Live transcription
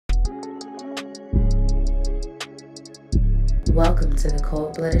Welcome to the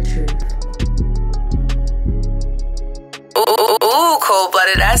Cold-Blooded Truth. Ooh,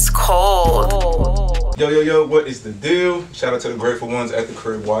 cold-blooded, that's cold. Yo, what is the deal? Shout out to the grateful ones at the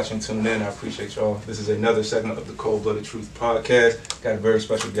crib watching, tuning in. I appreciate y'all. This is another segment of the Cold-Blooded Truth podcast. Got a very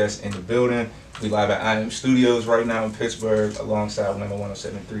special guest in the building. We live at I Am Studios right now in Pittsburgh alongside number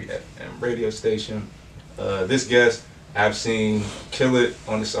 107.3 FM radio station. This guest I've seen kill it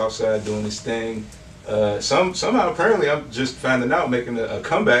on the south side doing this thing. Somehow apparently I'm just finding out making a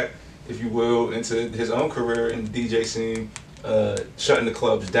comeback, if you will, into his own career in the DJ scene, shutting the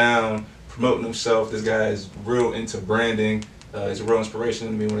clubs down, promoting himself. This guy is real into branding. He's a real inspiration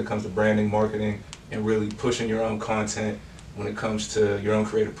to me when it comes to branding, marketing, and really pushing your own content when it comes to your own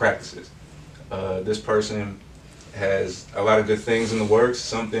creative practices. This person has a lot of good things in the works,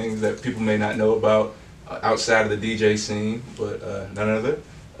 some things that people may not know about outside of the DJ scene, but none other.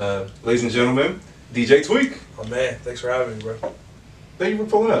 Ladies and gentlemen, DJ Tweak. Oh man, thanks for having me, bro. Thank you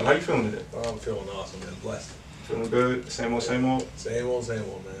for pulling up. How you feeling today? Oh, I'm feeling awesome, man. Blessed. Feeling good? Same old, same old? Same old,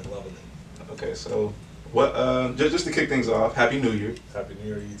 man. Loving it. Okay, so what? Just to kick things off, Happy New Year. Happy New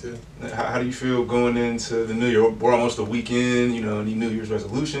Year to you too. How do you feel going into the New Year? We're almost a weekend. You know, any New Year's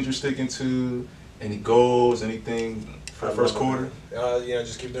resolutions you're sticking to? Any goals? Anything for the first quarter?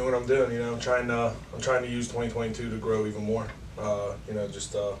 Just keep doing what I'm doing. You know, I'm trying to use 2022 to grow even more.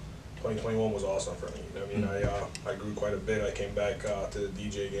 2021 was awesome for me. You know what I mean? I grew quite a bit. I came back to the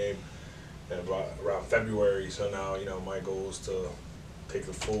DJ game around February. So now, my goal is to take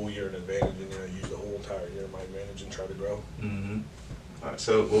the full year in advantage and use the whole entire year in my advantage and try to grow. Mm-hmm. All right,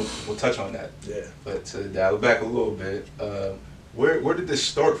 so we'll touch on that. Yeah. But to dial it back a little bit, where did this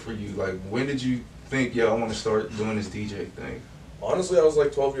start for you? Like, when did you think, I want to start doing this DJ thing? Honestly, I was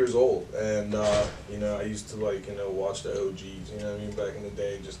like 12 years old, and I used to watch the OGs. You know what I mean? Back in the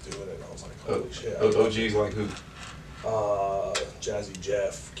day, just doing it. And I was like, holy shit. OGs like who? Jazzy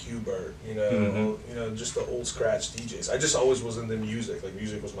Jeff, Q-Bert. Mm-hmm. Just the old scratch DJs. I just always was into music. Like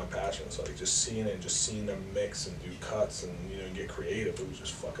music was my passion. So like just seeing them mix and do cuts and get creative. It was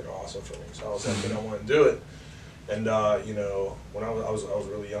just fucking awesome for me. So I was like, I want to do it. And when I was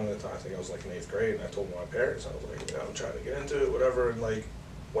really young at the time, I think I was like in 8th grade, and I told my parents, I was like, I'm trying to get into it, whatever. And like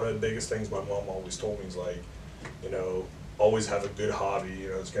one of the biggest things my mom always told me is like, always have a good hobby.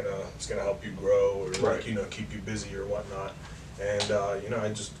 It's gonna help you grow or right. Keep you busy or whatnot. And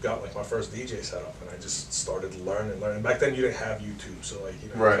I just got like my first DJ setup, and I just started learning. Back then you didn't have YouTube, so like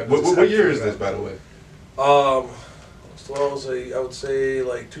right. What year is this, by the way? So I would say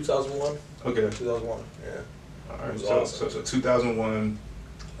like 2001. Okay. 2001. Yeah. All right, awesome. so 2001,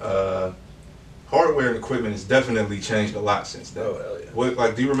 hardware and equipment has definitely changed a lot since then. Oh, hell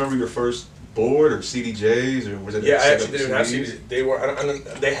yeah. Do you remember your first board or CDJs, or was it? Yeah, I actually didn't have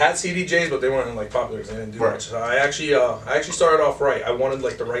CDJs. They had CDJs, but they weren't like popular because they didn't do much. So I actually started off right. I wanted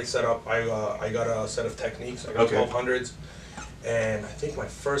like the right setup. I got a set of Techniques. I got 1200s, and I think my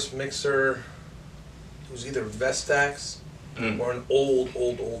first mixer was either Vestax. Or an old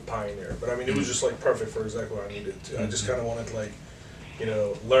Pioneer, but I mean it was just like perfect for exactly what I needed to. I just kind of wanted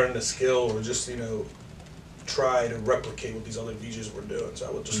to learn the skill or just try to replicate what these other DJs were doing. So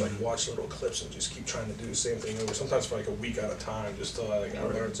I would just watch little clips and just keep trying to do the same thing over, sometimes for like a week at a time, just till I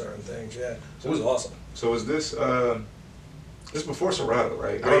learned certain things. Yeah, so it was awesome. So was this before Serato,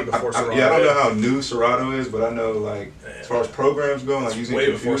 right? Way before Serato. I don't know how new Serato is, but I know as far as programs go, like using way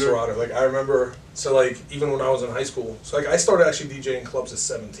computer. Before Serato. Like I remember, so like even when I was in high school, so like I started actually DJing clubs at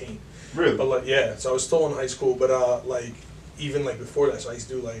 17. Really? But so I was still in high school, but even like before that, so I used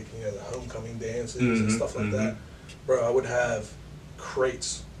to do like the homecoming dances and stuff like that. Bro, I would have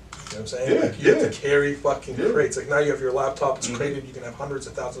crates. You know what I'm saying? Yeah, you have to carry fucking crates. Like now you have your laptop, it's crated, you can have hundreds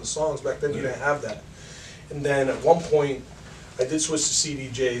of thousands of songs. Back then you didn't have that. And then at one point, I did switch to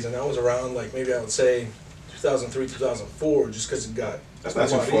CDJs, and that was around like maybe I would say 2003, 2004, just because it got That's not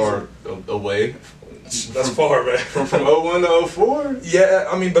too far away. That's far, man. From 01 to 04? Yeah,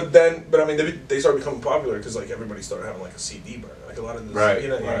 I mean, but they started becoming popular because like everybody started having like a CD burner. Like a lot of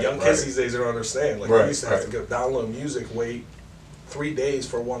this, young kids these days don't understand. Like we used to have to go download music, wait 3 days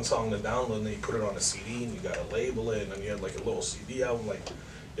for one song to download, and then you put it on a CD, and you got to label it, and then you had like a little CD album. Like,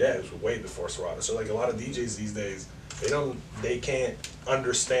 yeah, it was way before Serato. So like a lot of DJs these days, they can't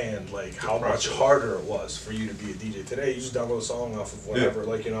understand like how much harder it was for you to be a DJ. Today you just download a song off of whatever,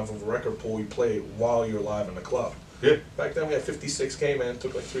 off of a record pool, you play it while you're live in the club. Yeah. Back then we had 56K, man. It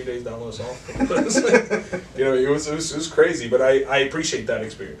took like 3 days to download a song. It was crazy, but I appreciate that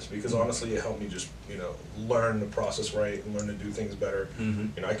experience because honestly it helped me just learn the process right and learn to do things better.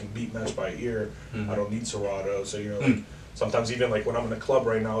 I can beat match by ear. I don't need Serato, so like Sometimes even like when I'm in a club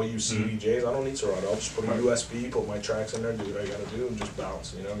right now, I'll use CDJs. I don't need Serato. I'll just put a USB, put my tracks in there, do what I gotta do, and just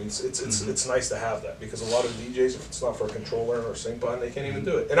bounce. You know, I mean, it's nice to have that because a lot of DJs, if it's not for a controller or sync button, they can't even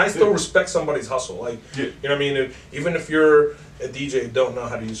do it. And I still respect somebody's hustle. Like, you know what I mean? Even if you're a DJ, don't know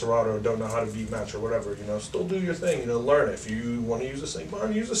how to use Serato or don't know how to beat match or whatever, you know, still do your thing. You know, learn it. If you want to use a sync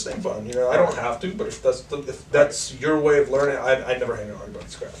button, use a sync button. You know, I don't have to, but if that's your way of learning, I never hang on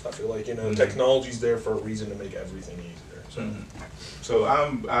anybody's craft. I feel like, you know, technology's there for a reason to make everything easier. So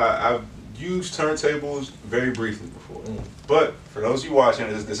I've used turntables very briefly before, but for those of you watching,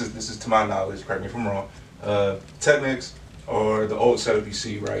 this is to my knowledge. Correct me if I'm wrong. Technics or the old setup you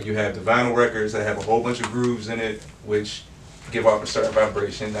see, right? You have the vinyl records that have a whole bunch of grooves in it, which give off a certain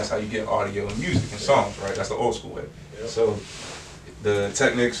vibration. That's how you get audio and music and songs, right? That's the old school way. Yep. So the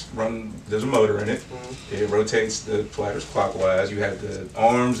Technics there's a motor in it. It rotates the platters clockwise. You have the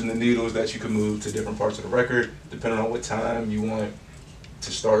arms and the needles that you can move to different parts of the record, depending on what time you want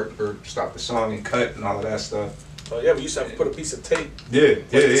to start or stop the song and cut and all of that stuff. Oh yeah, we used to have to put a piece of tape. Yeah,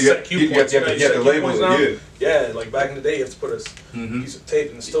 you have to label it. Yeah, like back in the day, you have to put a piece of tape,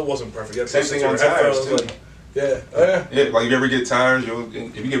 and it still wasn't perfect. You have to same thing on tires too. Like, yeah. Oh yeah. Yeah, like if you ever get tires,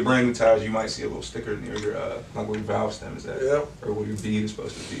 if you get brand new tires, you might see a little sticker near your like where your valve stem is at, or where your bead is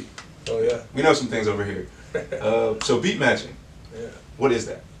supposed to be. Oh yeah. We know some things over here. So beat matching. Yeah. What is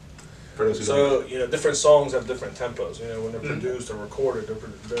that? For those who so don't know. You know, different songs have different tempos. You know, when they're produced or recorded,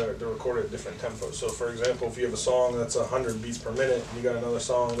 they're recorded at different tempos. So for example, if you have a song that's 100 beats per minute, and you got another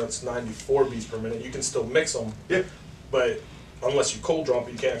song that's 94 beats per minute, you can still mix them. Yeah. But unless you cold drop,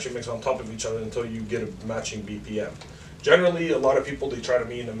 you can't actually mix on top of each other until you get a matching BPM. Generally, a lot of people, they try to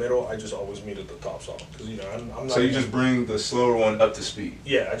meet in the middle. I just always meet at the top song because, you know, I'm not. So you just bring the slower one up to speed.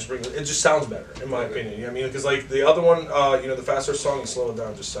 Yeah, I just bring it. It just sounds better, in my opinion. You know what I mean? Because like the other one, you know, the faster song, you slow it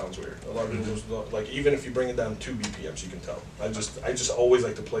down, just sounds weird. A lot of people just like, even if you bring it down 2 BPMs, you can tell. I just always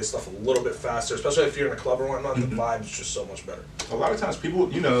like to play stuff a little bit faster, especially if you're in a club or whatnot. The vibe's just so much better. A lot of times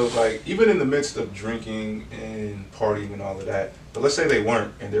people, you know, like even in the midst of drinking and partying and all of that, but let's say they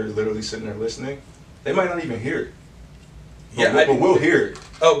weren't and they're literally sitting there listening, they might not even hear it. But we'll hear it.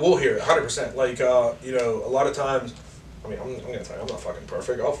 Oh, we'll hear it, 100%. Like, you know, a lot of times, I mean, I'm gonna tell you, I'm not fucking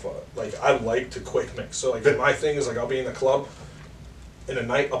perfect. I like to quick mix. So like, my thing is like, I'll be in the club, in a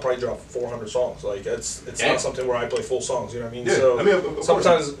night, I'll probably drop 400 songs. Like, it's not something where I play full songs. You know what I mean? Yeah. So I mean,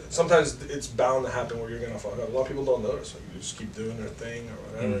 sometimes it's bound to happen where you're gonna fuck up. A lot of people don't notice. Like, you just keep doing their thing or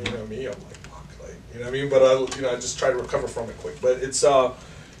whatever. You know me? I'm like, fuck, like, you know what I mean? But I just try to recover from it quick. But it's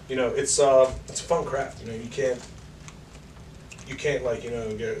you know, it's a fun craft. You know, you can't like, you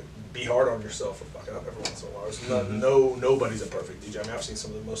know, be hard on yourself for fucking up every once in a while. It's not, nobody's a perfect DJ. I mean, I've seen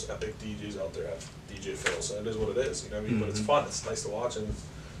some of the most epic DJs out there have DJ fails, and it is what it is. You know what I mean? But it's fun. It's nice to watch, and it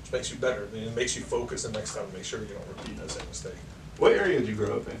just makes you better. I mean, it makes you focus the next time to make sure you don't repeat that same mistake. What area did you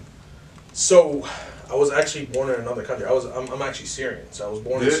grow up in? So, I was actually born in another country. I'm actually Syrian, so I was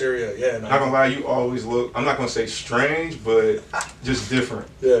born in Syria. Yeah. Not gonna lie, you always look. I'm not gonna say strange, but just different.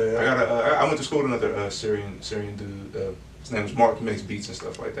 Yeah. I went to school with another Syrian dude. His name was Mark. He makes beats and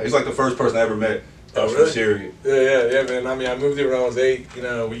stuff like that. He's like the first person I ever met that was from Syria. Yeah, man. I mean, I moved here when I was 8. You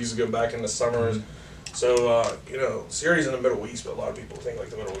know, we used to go back in the summers. So, you know, Syria's in the Middle East, but a lot of people think like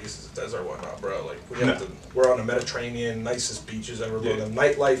the Middle East is a desert or whatnot, bro. Like, we're on the Mediterranean, nicest beaches ever. Yeah. The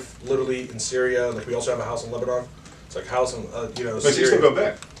nightlife, literally, in Syria. Like, we also have a house in Lebanon. It's like a house in, you know, Syria. But you still go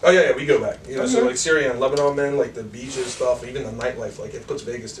back? Oh, yeah, we go back. You know, so like Syria and Lebanon, man, like the beaches stuff, even the nightlife, like it puts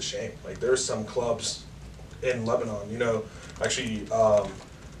Vegas to shame. Like, there's some clubs in Lebanon, you know, actually,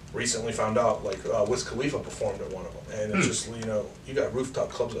 recently found out, like, Wiz Khalifa performed at one of them. And it's just, you know, you got rooftop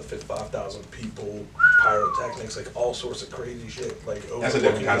clubs that fit 5,000 people, pyrotechnics, like all sorts of crazy shit. Like, that's a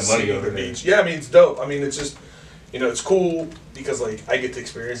different kind of money over there. Yeah, I mean, it's dope. I mean, it's just, you know, it's cool because, like, I get to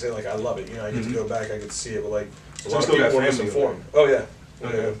experience it. Like, I love it. You know, I get to go back, I get to see it. But, like, a lot of people are misinformed. Oh, yeah.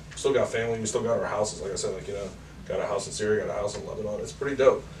 Yeah. Still got family. We still got our houses. Like I said, like, you know, got a house in Syria, got a house in Lebanon. It's pretty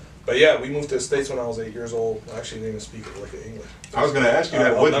dope. But yeah, we moved to the States when I was 8 years old. I actually didn't even speak a lick of English. I was going to ask you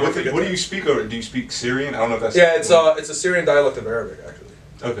that. What do you speak over? Do you speak Syrian? I don't know if that's... Yeah, it's a Syrian dialect of Arabic, actually.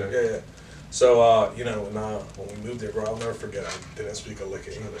 Okay. Yeah. So, you know, when we moved there, bro, I'll never forget, I didn't speak a lick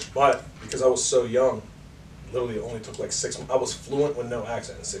of English. But because I was so young, literally it only took like 6 months. I was fluent with no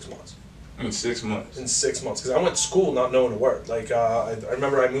accent in 6 months. In 6 months? In 6 months. Because I went to school not knowing a word. Like, I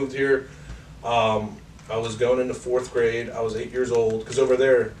remember I moved here, I was going into 4th grade. I was 8 years old. Because over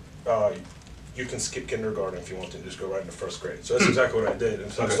there, you can skip kindergarten if you want to and just go right into 1st grade. So that's exactly what I did.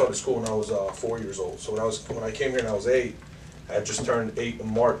 And so I started school when I was 4 years old. So when I came here and I was 8, I had just turned 8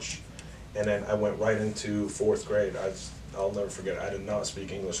 in March, and then I went right into 4th grade. I'll never forget, I did not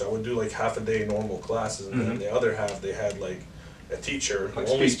speak English. I would do like half a day normal classes, and then the other half they had like a teacher who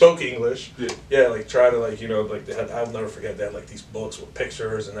only spoke English. Yeah, like try to like, you know, like they had, I'll never forget, they had like these books with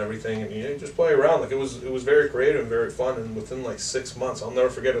pictures and everything, and you just play around. Like it was very creative and very fun, and within like 6 months, I'll never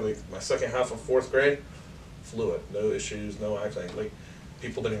forget it, like my second half of 4th grade, fluent, no issues, no accent. Like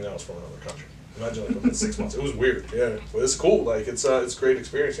people didn't even know I was from another country. Imagine like within 6 months. It was weird, yeah. But it's cool, like it's a great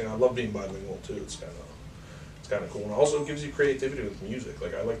experience, you know. I love being bilingual too. It's kind of cool, and also gives you creativity with music.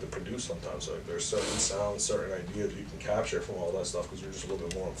 Like I like to produce sometimes, so like there's certain sounds, certain ideas you can capture from all that stuff because you're just a little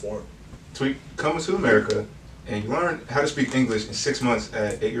bit more informed. So you come to America and you learn how to speak English in 6 months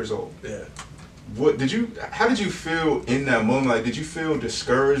at 8 years old. Yeah. How did you feel in that moment? Like, did you feel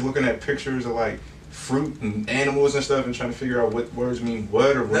discouraged looking at pictures of like fruit and animals and stuff and trying to figure out what words mean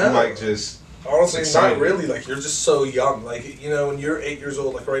what, or were you like just honestly excited? not really? Like you're just so young. Like, you know, when you're 8 years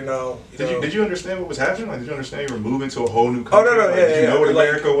old, like right now. Did you understand what was happening? Like, did you understand you were moving to a whole new country? Oh no, like, yeah, did you know what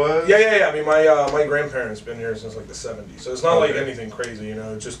America was? Yeah. I mean, my grandparents been here since like the 70s, so it's not like anything crazy. You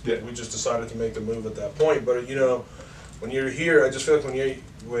know, just we just decided to make the move at that point. But you know, when you're here, I just feel like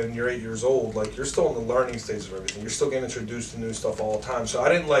when you're 8 years old, like you're still in the learning stage of everything. You're still getting introduced to new stuff all the time. So I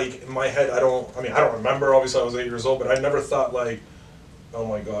didn't like in my head. I don't remember. Obviously, I was 8 years old, but I never thought like, oh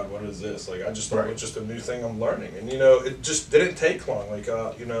my God, what is this? Like, I just thought it was just a new thing I'm learning. And, you know, it just didn't take long. Like,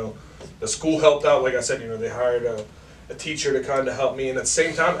 you know, the school helped out. Like I said, you know, they hired a teacher to kind of help me. And at the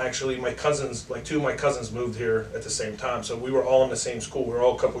same time, actually, my cousins, like 2 of my cousins moved here at the same time. So we were all in the same school. We were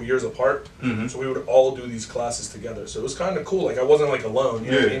all a couple years apart. So we would all do these classes together. So it was kind of cool. Like, I wasn't, like, alone.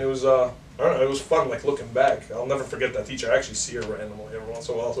 You know what I mean? It was, I don't know, it was fun, like, looking back. I'll never forget that teacher. I actually see her randomly every once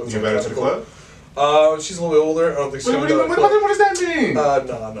in a while. So it's You like, invited to the club? She's a little bit older. I don't think she's What does that mean?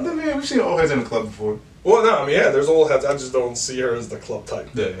 No. Man, we've seen old heads in the club before. Well, no, I mean, yeah, there's old heads. I just don't see her as the club type.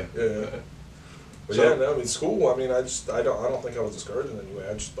 Yeah. But yeah, no, I mean, school. I mean, I don't think I was discouraged in any way.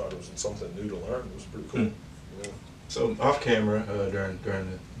 I just thought it was something new to learn. It was pretty cool. Yeah. So off camera, during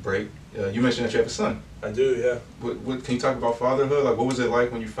the break, you mentioned that you have a son. I do, yeah. What can you talk about fatherhood? Like, what was it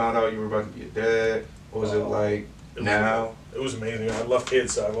like when you found out you were about to be a dad? What was it like now? It was amazing. I love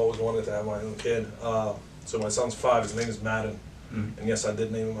kids, so I've always wanted to have my own kid. So my son's 5. His name is Madden. And yes, I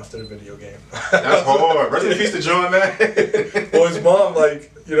did name him after the video game. That's hard. Rest in peace to John, man. Well, his mom,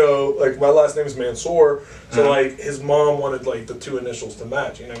 like, you know, like my last name is Mansoor, so like his mom wanted like the 2 initials to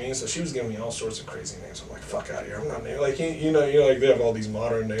match. You know what I mean? So she was giving me all sorts of crazy names. I'm like, fuck out of here. I'm not naming like you know, like they have all these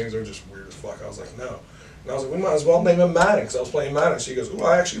modern names. They're just weird as fuck. I was like, no. And I was like, we might as well name him Madden, because I was playing Madden. She goes, oh,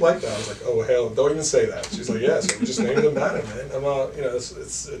 I actually like that. I was like, oh, hell, don't even say that. She's like, yeah, so we just named him Madden, man. I'm, you know,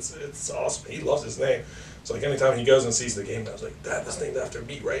 it's awesome. He loves his name. So, like, anytime he goes and sees the game, I was like, Dad, that's named after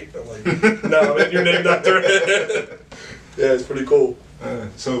me, right? I'm like, no, man, you're named after it. Yeah, it's pretty cool.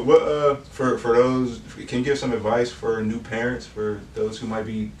 So, what for those, can you give some advice for new parents, for those who might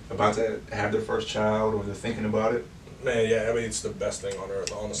be about to have their first child or they're thinking about it? Man, yeah, I mean, it's the best thing on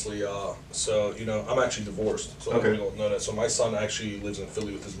earth, honestly. So, you know, I'm actually divorced, so people don't know that. So my son actually lives in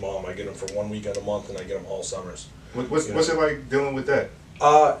Philly with his mom. I get him for 1 weekend a month, and I get him all summers. What's it like dealing with that?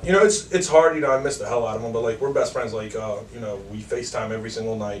 You know, it's hard. You know, I miss the hell out of him, but like we're best friends. Like, you know, we FaceTime every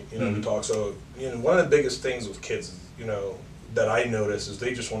single night. You know, we talk. So, you know, one of the biggest things with kids, you know, that I notice is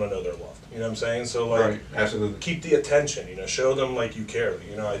they just want to know they're loved. You know what I'm saying? So like, absolutely, keep the attention. You know, show them like you care.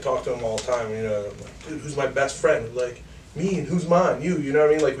 You know, I talk to them all the time. You know, like, dude, who's my best friend? Like, me, and who's mine? You. You know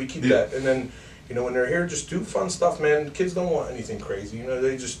what I mean? Like, we keep that, and then, you know, when they're here, just do fun stuff, man. Kids don't want anything crazy. You know,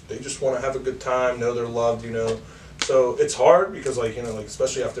 they just want to have a good time, know they're loved. You know. So it's hard because, like, you know, like,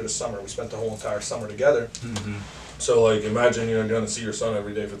 especially after the summer, we spent the whole entire summer together. So, like, imagine, you know, going to see your son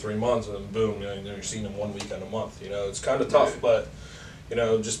every day for 3 months, and then boom, you know, you're seeing him 1 weekend a month. You know, it's kind of tough, but, you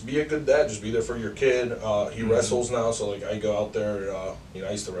know, just be a good dad. Just be there for your kid. He wrestles now, so, like, I go out there. You know,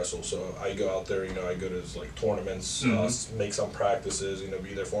 I used to wrestle, so I go out there. You know, I go to his, like, tournaments, make some practices. You know,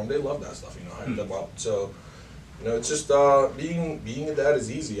 be there for him. They love that stuff. You know, hype them up. So, you know, it's just being a dad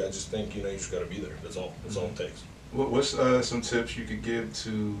is easy. I just think, you know, you just got to be there. That's all. That's all it takes. What's some tips you could give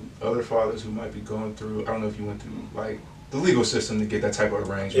to other fathers who might be going through, I don't know if you went through, like, the legal system to get that type of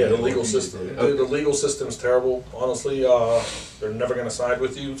arrangement? Yeah, the legal system. The legal system's terrible. Honestly, they're never going to side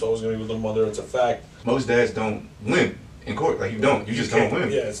with you. It's always going to be with the mother. It's a fact. Most dads don't win in court. Like, you don't. You just don't win.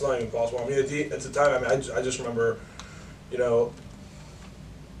 Yeah, it's not even possible. I mean, at the time, I mean, I just remember, you know,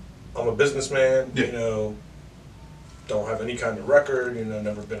 I'm a businessman, you know, don't have any kind of record, you know,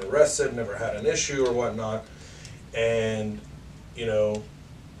 never been arrested, never had an issue or whatnot. And, you know,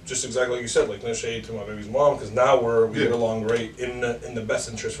 just exactly like you said, like, no shade to my baby's mom, because now we get along great in the best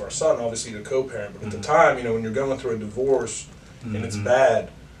interest for our son, obviously the co-parent. But at the time, you know, when you're going through a divorce and it's bad,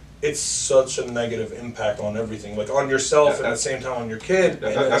 it's such a negative impact on everything, like on yourself and at the same time on your kid.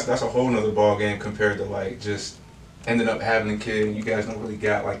 That's a whole nother ball game compared to like just ending up having a kid and you guys don't really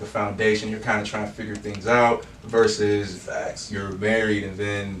got like the foundation. You're kind of trying to figure things out versus Facts. You're married and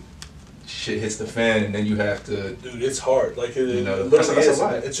then shit hits the fan and then you have to. Dude, it's hard. Like it literally is.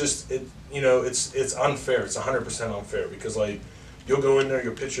 It's just it's unfair. It's 100% unfair because like you'll go in there,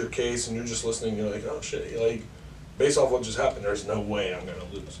 you'll pitch your case, and you're just listening. You're like, oh shit, like. Based off what just happened, there's no way I'm gonna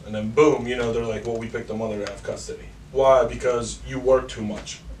lose. And then boom, they're like, well, we picked the mother to have custody. Why? Because you work too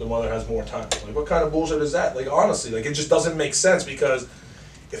much. The mother has more time. Like, what kind of bullshit is that? Like, honestly, like, it just doesn't make sense because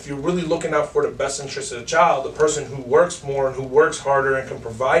if you're really looking out for the best interest of the child, the person who works more and who works harder and can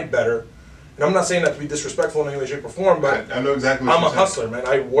provide better, and I'm not saying that to be disrespectful in any way, shape, or form, but I know exactly what I'm a hustler, man.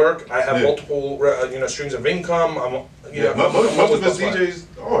 I work, I have multiple, streams of income. Most of us DJs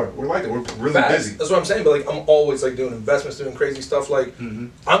we're like that. We're really busy. That's what I'm saying. But like, I'm always like doing investments, doing crazy stuff. Like,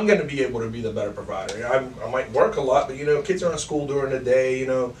 I'm gonna be able to be the better provider. I might work a lot, but kids are in school during the day.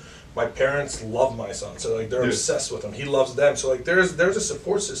 My parents love my son, so like they're obsessed with him. He loves them, so like there's a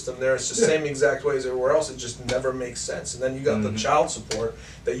support system there. It's the same exact way as everywhere else. It just never makes sense. And then you got the child support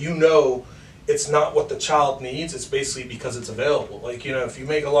that it's not what the child needs. It's basically because it's available. Like, if you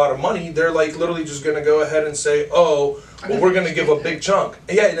make a lot of money, they're like literally just going to go ahead and say, oh, well, we're going to give a big chunk.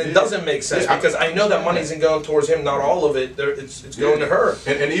 Yeah, and it doesn't make sense because I know that money isn't going towards him. Not all of it. It's going to her.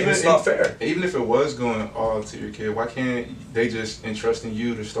 And even it's not fair. Even if it was going all to your kid, why can't they just entrust in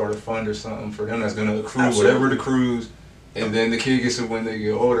you to start a fund or something for them that's going to accrue whatever it accrues, and then the kid gets it when they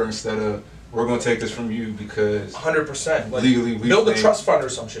get older instead of, we're going to take this from you because 100%. Like, legally build a trust fund or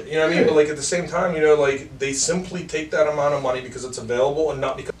some shit. You know what I mean? But like at the same time, like they simply take that amount of money because it's available and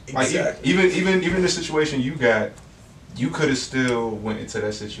not because even the situation you got, you could have still went into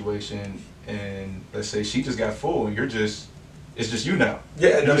that situation and let's say she just got full and it's just you now.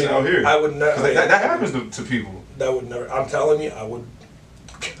 Yeah, you're just out here. I would never. That happens to people. That would never. I'm telling you, I would.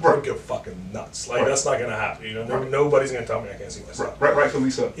 Go fucking nuts. Like that's not gonna happen. Nobody's gonna tell me I can't see myself. Rightfully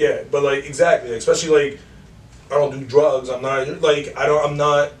so. Yeah, but like exactly, especially like I don't do drugs. I'm not like I'm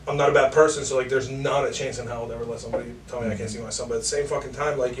not a bad person. So like there's not a chance in hell I'll ever let somebody tell me I can't see myself. But at the same fucking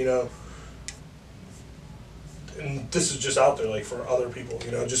time, like and this is just out there like for other people.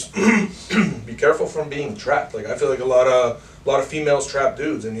 Just be careful from being trapped. Like I feel like a lot of females trap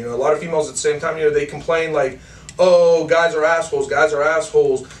dudes, and a lot of females at the same time they complain like, oh, guys are assholes, guys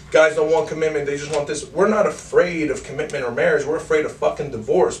don't want commitment, they just want this. We're not afraid of commitment or marriage, we're afraid of fucking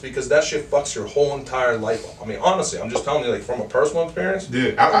divorce because that shit fucks your whole entire life up. I mean, honestly, I'm just telling you, like, from a personal experience,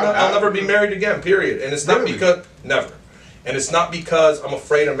 I'll never be married again, period. And it's not because, never. And it's not because I'm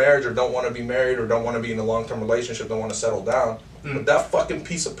afraid of marriage or don't want to be married or don't want to be in a long-term relationship, don't want to settle down. But that fucking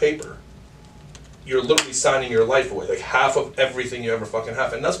piece of paper, you're literally signing your life away, like half of everything you ever fucking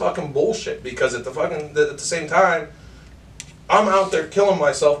have, and that's fucking bullshit. Because at the same time, I'm out there killing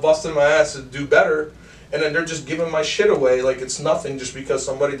myself, busting my ass to do better, and then they're just giving my shit away like it's nothing just because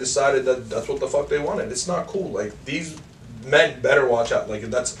somebody decided that that's what the fuck they wanted. It's not cool. Like these men better watch out. Like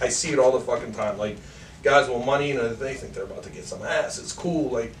I see it all the fucking time. Like guys want money and they think they're about to get some ass. It's cool.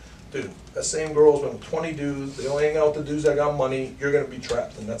 Like, dude, that same girl's been with 20 dudes. They only hang out with the dudes that got money. You're going to be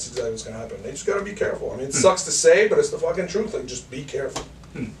trapped, and that's exactly what's going to happen. They just got to be careful. I mean, it sucks to say, but it's the fucking truth. Like, just be careful.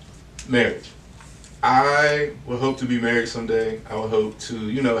 Marriage. I would hope to be married someday. I would hope to,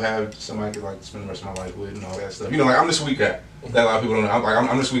 have somebody to, like, spend the rest of my life with and all that stuff. Like, I'm the sweet guy. That a lot of people don't know.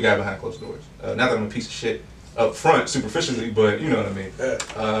 I'm the sweet guy behind closed doors. Not that I'm a piece of shit up front, superficially, but you know what I mean.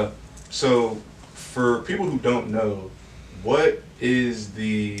 Yeah. So, for people who don't know, what is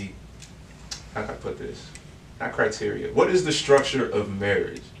the... how can I put this? Not criteria. What is the structure of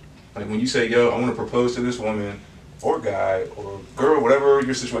marriage? Like when you say, yo, I want to propose to this woman or guy or girl, whatever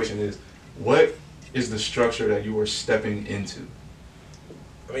your situation is, what is the structure that you are stepping into?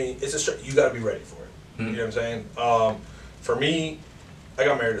 I mean, you got to be ready for it. You know what I'm saying? For me, I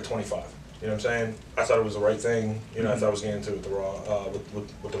got married at 25. You know what I'm saying? I thought it was the right thing. I thought I was getting into it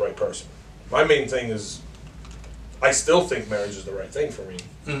with the right person. My main thing is, I still think marriage is the right thing for me.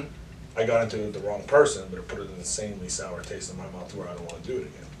 I got into it with the wrong person, but it put an insanely sour taste in my mouth to where I don't want to do it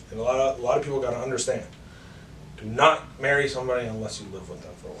again. And a lot of people got to understand, do not marry somebody unless you live with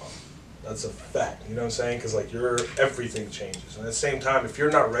them for a while. That's a fact, you know what I'm saying? Because like everything changes. And at the same time, if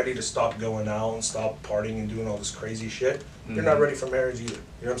you're not ready to stop going out and stop partying and doing all this crazy shit, you're not ready for marriage either.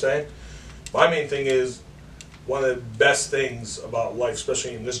 You know what I'm saying? My main thing is, one of the best things about life,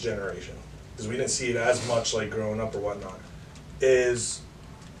 especially in this generation, because we didn't see it as much like growing up or whatnot, is,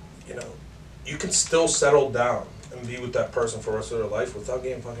 you can still settle down and be with that person for the rest of their life without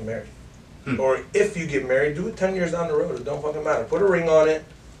getting fucking married. Or if you get married, do it 10 years down the road. It don't fucking matter. Put a ring on it.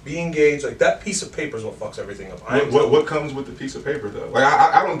 be engaged. Like that piece of paper is what fucks everything up. What comes with the piece of paper though? Like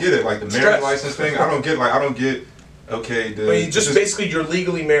I don't get it. Like the marriage license thing. I don't get. Okay. Basically you're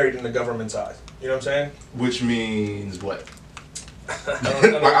legally married in the government's eyes. You know what I'm saying? Which means what?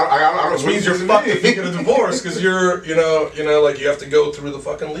 Which means you're fucked if you get a divorce because you're like you have to go through the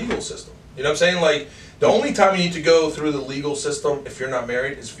fucking legal system. You know what I'm saying? Like the only time you need to go through the legal system if you're not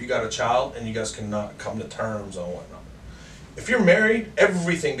married is if you got a child and you guys cannot come to terms on whatnot. If you're married,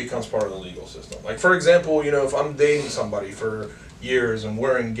 everything becomes part of the legal system. Like for example, if I'm dating somebody for years and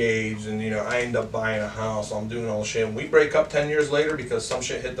we're engaged and I end up buying a house, I'm doing all the shit, and we break up 10 years later because some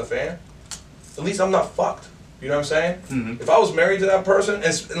shit hit the fan, at least I'm not fucked. You know what I'm saying? Mm-hmm. If I was married to that person,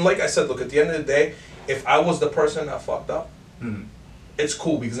 and like I said, look, at the end of the day, if I was the person that fucked up, it's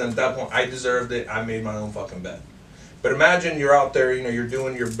cool because at that point I deserved it. I made my own fucking bed. But imagine you're out there, you're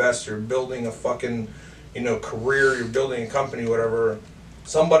doing your best, you're building a fucking, career, you're building a company, whatever.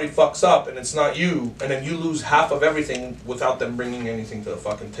 Somebody fucks up and it's not you, and then you lose half of everything without them bringing anything to the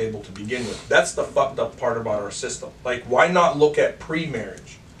fucking table to begin with. That's the fucked up part about our system. Like, why not look at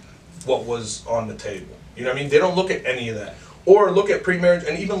pre-marriage what was on the table? You know what I mean? They don't look at any of that. Or look at pre-marriage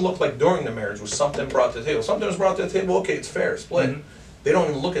and even look like during the marriage was something brought to the table. Something was brought to the table, okay, it's fair, split. Mm-hmm. They don't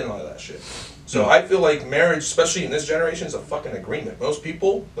even look at all of that shit. So I feel like marriage, especially in this generation, is a fucking agreement. Most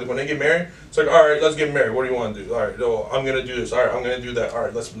people, like when they get married, it's like, all right, let's get married. What do you want to do? All right, no, I'm gonna do this. All right, I'm gonna do that. All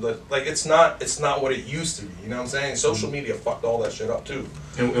right, let's like it's not what it used to be. You know what I'm saying? Social media fucked all that shit up too.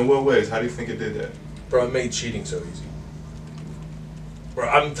 In what ways? How do you think it did that? Bro, it made cheating so easy. Bro,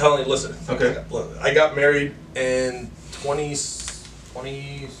 I'm telling you, listen. Okay. Look, I got married in 2016,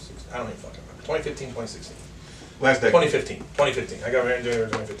 I don't even fucking remember. 2015, 2016. Last decade. 2015. I got married in January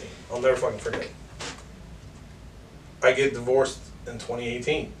 2015. I'll never fucking forget. I get divorced in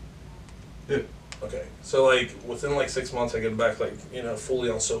 2018. Yeah. Okay. So like within like 6 months I get back like, fully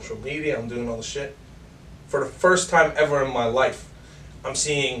on social media, I'm doing all the shit. For the first time ever in my life, I'm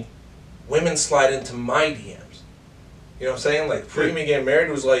seeing women slide into my DMs. You know what I'm saying? Like pre me getting married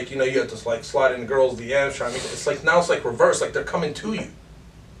was like, you have to like slide into girls' DMs, try to make it. It's like now it's like reverse, like they're coming to you.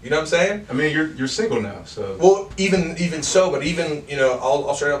 You know what I'm saying? I mean, you're single now, so. Well, even so, but even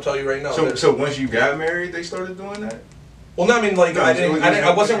I'll straight up tell you right now. So once you got married, they started doing that. Well, no, I mean, like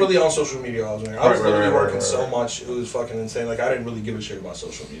I wasn't really on social media. I was literally working so much. It was fucking insane. Like I didn't really give a shit about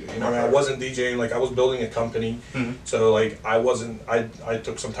social media. You know, I wasn't DJing. Like I was building a company. Mm-hmm. So like I wasn't. I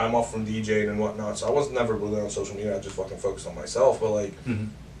took some time off from DJing and whatnot. So I was never really on social media. I just fucking focused on myself. But like,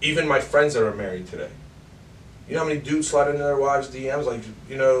 even my friends that are married today. You know how many dudes slide into their wives' DMs, like,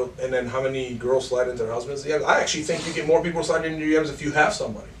 and then how many girls slide into their husbands' DMs? I actually think you get more people sliding into your DMs if you have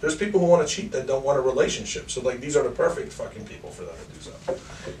somebody. There's people who want to cheat that don't want a relationship. So, like, these are the perfect fucking people for that to do so.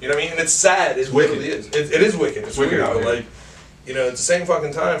 You know what I mean? And it's sad. It really is. It is wicked. It's wicked, but, like, at the same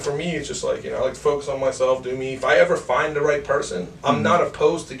fucking time, for me, it's just like, I like to focus on myself, do me. If I ever find the right person, I'm not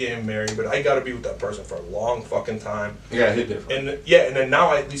opposed to getting married, but I got to be with that person for a long fucking time. Yeah, hit different. And then now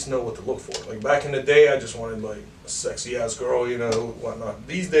I at least know what to look for. Like, back in the day, I just wanted, like, a sexy-ass girl, whatnot.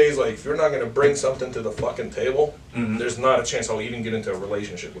 These days, like, if you're not going to bring something to the fucking table, there's not a chance I'll even get into a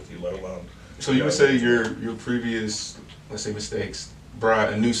relationship with you, let alone... So you would say your previous, let's say, mistakes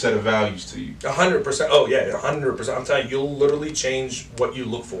brought a new set of values to you? 100%. Oh, yeah, 100%. I'm telling you, you'll literally change what you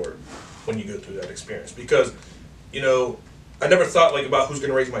look for when you go through that experience. Because, I never thought, like, about who's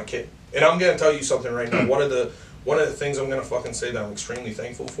going to raise my kid. And I'm going to tell you something right now. One of the things I'm going to fucking say that I'm extremely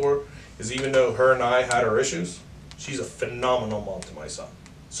thankful for is even though her and I had our issues, she's a phenomenal mom to my son.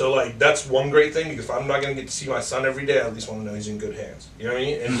 So, like, that's one great thing, because if I'm not going to get to see my son every day, I at least want to know he's in good hands. You know what I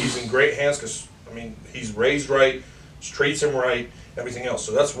mean? And he's in great hands because, he's raised right, treats him right, everything else.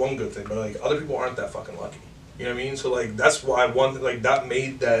 So that's one good thing. But, like, other people aren't that fucking lucky. You know what I mean? So, like, that's why that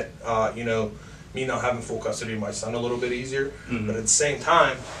made that, me not having full custody of my son a little bit easier. But at the same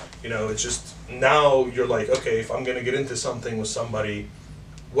time, it's just, now you're like, okay, if I'm going to get into something with somebody,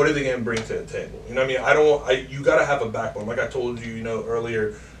 what are they going to bring to the table? You know what I mean? You got to have a backbone. Like I told you,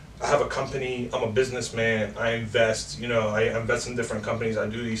 earlier, I have a company, I'm a businessman, I invest, I invest in different companies, I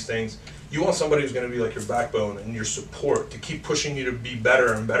do these things. You want somebody who's going to be like your backbone and your support to keep pushing you to be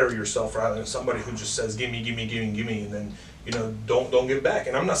better and better yourself, rather than somebody who just says, give me, and then, don't give back.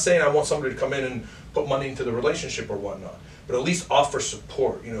 And I'm not saying I want somebody to come in and put money into the relationship or whatnot, but at least offer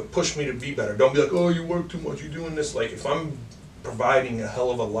support, push me to be better. Don't be like, oh, you work too much, you're doing this. Like, if I'm providing a hell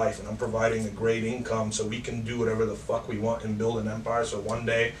of a life and I'm providing a great income so we can do whatever the fuck we want and build an empire so one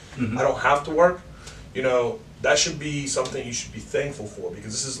day I don't have to work, that should be something you should be thankful for,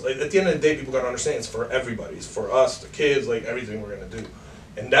 because this is, like, at the end of the day, people gotta understand it's for everybody. It's for us, the kids, like, everything we're gonna do.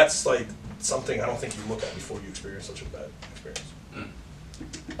 And that's, like, something I don't think you look at before you experience such a bad experience.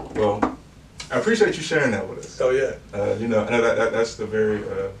 Well, I appreciate you sharing that with us. Oh yeah. You know, I know that's the very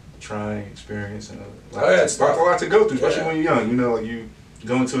trying experience and a Oh, lot to go through, especially Yeah. when you're young. You know, like you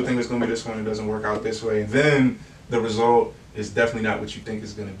go into a thing that's going to be this way and it doesn't work out this way, and then the result is definitely not what you think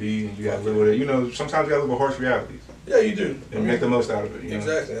it's going to be, and you got to live with it. You know, sometimes you got to live with harsh realities. Yeah, you do. And make the most out of it. You know?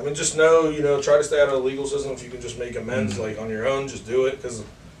 Exactly. I mean, just know, you know, try to stay out of the legal system. If you can just make amends, like on your own, just do it. Because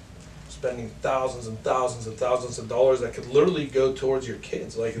spending thousands and thousands and thousands of dollars that could literally go towards your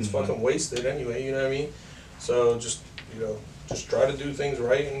kids, like it's fucking wasted anyway. You know what I mean? So just, you know, just try to do things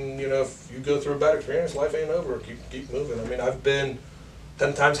right. And you know, if you go through a bad experience, life ain't over. Keep moving. I mean, I've been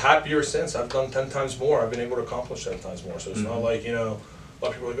 10 times happier since. I've done 10 times more. I've been able to accomplish 10 times more. So it's not like, you know, a lot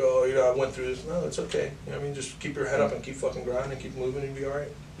of people are like, oh, you know, I went through this. No, it's okay. You know what I mean? Just keep your head up and keep fucking grinding and keep moving and you'll be all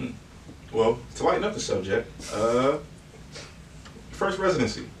right. Well, to lighten up the subject, first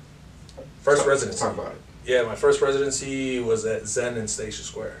residency. First residency. Talk about it. Yeah, my first residency was at Zen in Station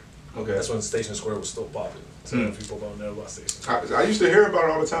Square. Okay. That's when Station Square was still popular. So people don't know about Station Square. I used to hear about it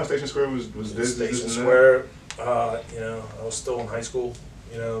all the time. Station Square was this, Station this, and Square, you know, I was still in high school.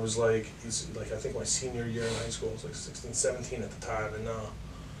 You know, it was like I think my senior year in high school. I was like 16, 17 at the time. And,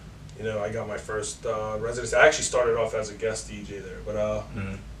 you know, I got my first residency. I actually started off as a guest DJ there. But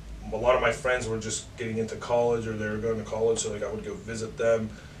a lot of my friends were just getting into college or they were going to college. So, like, I would go visit them.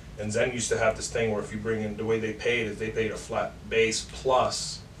 And Zen used to have this thing where if you bring in, the way they paid is they paid a flat base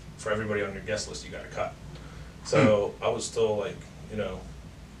plus for everybody on your guest list you got a cut. So I was still like, you know,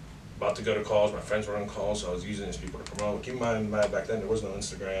 about to go to college. My friends were on college, so I was using these people to promote. Keep in mind, back then there was no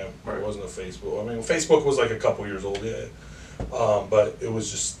Instagram, there was no Facebook. I mean, Facebook was like a couple years old, yeah. But it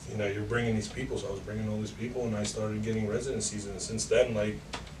was just, you know, you're bringing these people, so I was bringing all these people, and I started getting residencies. And since then, like,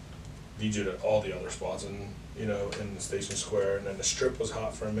 DJ'd at all the other spots, and you know, in the Station Square, and then the Strip was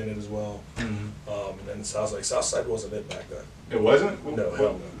hot for a minute as well. And then Southside wasn't it back then. It wasn't? No,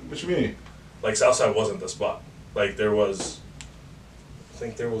 hell no. What you mean? Like, Southside wasn't the spot. Like, there was, I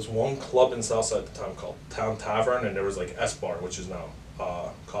think there was one club in Southside at the time called Town Tavern, and there was like S-Bar, which is now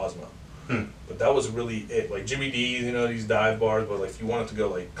Cosmo. But that was really it. Like Jimmy D's, you know, these dive bars, but like if you wanted to go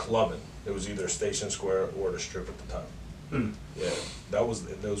like clubbing, it was either Station Square or the Strip at the time. Yeah,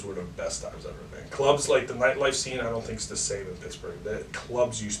 those were the best times ever, man. Clubs, like the nightlife scene, I don't think it's the same in Pittsburgh. The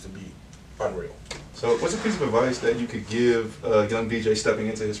clubs used to be unreal. So what's a piece of advice that you could give a young DJ stepping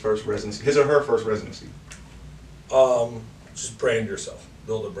into his first residency, his or her first residency? Just brand yourself.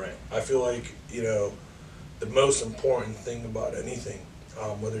 Build a brand. I feel like, you know, the most important thing about anything,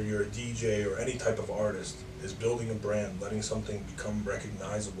 whether you're a DJ or any type of artist, is building a brand, letting something become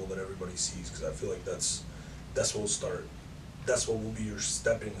recognizable that everybody sees. Because I feel like that's what will start. That's what will be your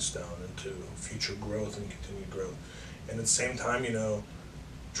stepping stone into future growth and continued growth. And at the same time, you know,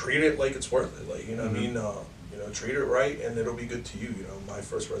 treat it like it's worth it. Like, you know what I mean? You know, treat it right, and it'll be good to you. You know, my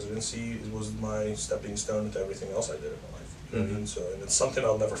first residency was my stepping stone into everything else I did in my life. You know what I mean? So, and it's something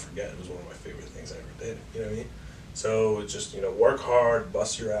I'll never forget. It was one of my favorite things I ever did. You know what I mean? So it's just, you know, work hard,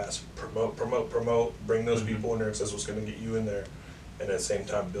 bust your ass, promote, bring those people in there, because that's what's going to get you in there, and at the same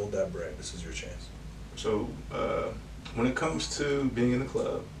time, build that brand. This is your chance. So, when it comes to being in the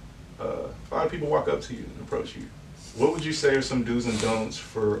club, a lot of people walk up to you and approach you. What would you say are some do's and don'ts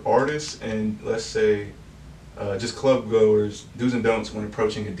for artists and, let's say, just club goers, do's and don'ts when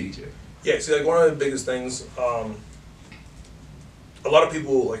approaching a DJ? Yeah, see, like, one of the biggest things, a lot of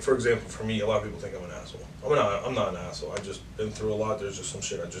people, like, for example, for me, a lot of people think I'm an asshole. I'm not an asshole. I've just been through a lot. There's just some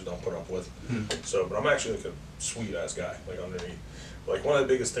shit I just don't put up with. So, but I'm actually, like, a sweet-ass guy, like, underneath. Like, one of the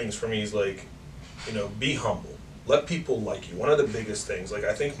biggest things for me is, like, you know, be humble. Let people like you. One of the biggest things, like,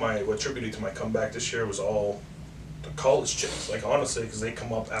 I think what attributed to my comeback this year was all the college chicks, like, honestly, because they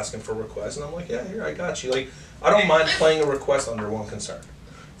come up asking for requests, and I'm like, yeah, here, I got you. Like, I don't mind playing a request under one concern.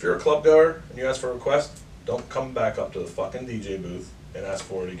 If you're a club goer and you ask for a request, don't come back up to the fucking DJ booth and ask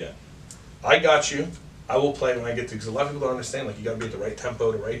for it again. I got you. I will play when I get to, because a lot of people don't understand, like, you got to be at the right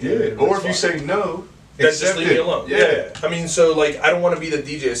tempo, the right day. Yeah, or if you say no, then just leave me alone. Yeah. I mean, so, like, I don't want to be the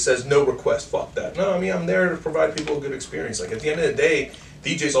DJ that says no request. Fuck that. No, I mean, I'm there to provide people a good experience. Like, at the end of the day,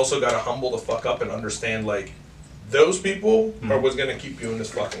 DJs also got to humble the fuck up and understand, like, those people are what's going to keep you in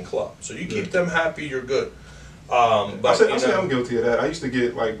this fucking club. So you keep them happy, you're good. But I say I'm guilty of that. I used to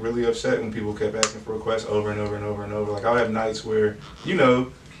get, like, really upset when people kept asking for requests over and over and over and over. Like, I'll have nights where, you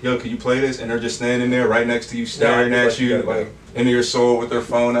know, yo, can you play this? And they're just standing there right next to you, staring at you, like, into your soul with their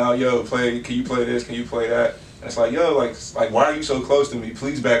phone out. Yo, can you play this? Can you play that? And it's like, yo, like, why are you so close to me?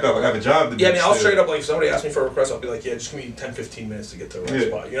 Please back up. Like, I have a job to do. Yeah, I mean, I'll straight up, like, if somebody asks me for a request, I'll be like, yeah, just give me 10, 15 minutes to get to the right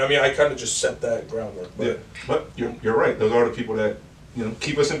spot. You know what I mean? I kind of just set that groundwork. But you're right. Those are the people that, you know,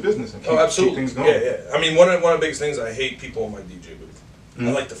 keep us in business and keep things going. Yeah. I mean, one of the biggest things, I hate people in my DJ booth.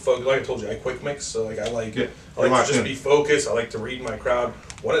 I like to focus. Like I told you, I quick mix, so like I like to just be focused. I like to read my crowd.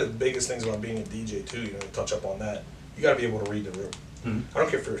 One of the biggest things about being a DJ too, you know, to touch up on that, you got to be able to read the room. I don't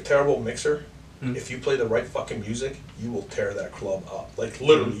care if you're a terrible mixer. If you play the right fucking music, you will tear that club up. Like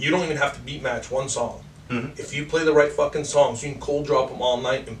literally, you don't even have to beat match one song. If you play the right fucking songs, you can cold drop them all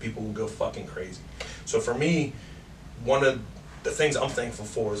night and people will go fucking crazy. So for me, one of the things I'm thankful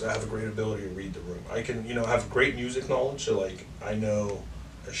for is I have a great ability to read the room. I can, you know, have great music knowledge, so like I know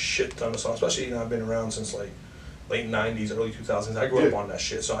a shit ton of songs, especially, you know, I've been around since like late 90s, early 2000s. I grew up on that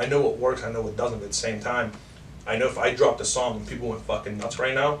shit, so I know what works, I know what doesn't, but at the same time, I know if I dropped a song and people went fucking nuts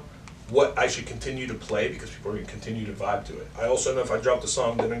right now, what I should continue to play because people are going to continue to vibe to it. I also know if I dropped a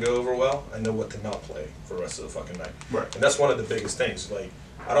song that didn't go over well, I know what to not play for the rest of the fucking night. Right. And that's one of the biggest things. Like,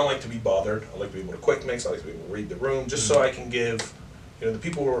 I don't like to be bothered. I like to be able to quick mix. I like to be able to read the room, just so I can give, you know, the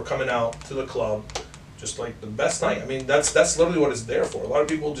people who are coming out to the club just like the best night. I mean, that's literally what it's there for. A lot of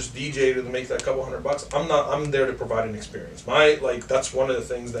people just DJ to make that couple $100. I'm there to provide an experience. That's one of the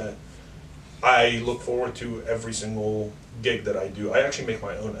things that I look forward to every single gig that I do. I actually make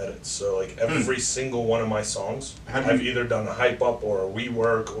my own edits. So like every single one of my songs, I've either done a hype up or a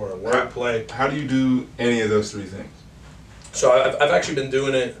rework or a wordplay. How do you do any of those three things? So I've actually been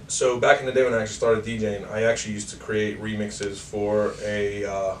doing it. So back in the day when I actually started DJing, I actually used to create remixes for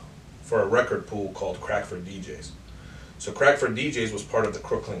a record pool called Crack for DJs. So Crack for DJs was part of the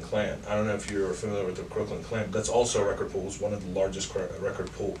Crooklyn Clan. I don't know if you're familiar with the Crooklyn Clan, but that's also a record pool. It was one of the largest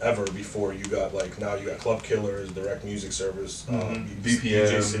record pool ever before you got now you got Club Killers, Direct Music Service, BPM,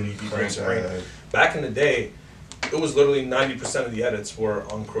 DJ City, BPM Spring. Back in the day, it was literally 90% of the edits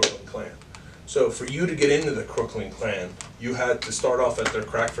were on Crooklyn Clan. So for you to get into the Crooklyn Clan, you had to start off at their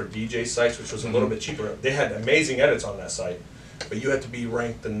Crack for DJ sites, which was a little bit cheaper. They had amazing edits on that site, but you had to be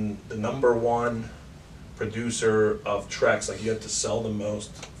ranked the #1 producer of tracks. Like you had to sell the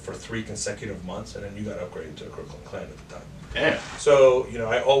most for 3 consecutive months, and then you got upgraded to a Crooklyn Clan at the time. Yeah. So you know,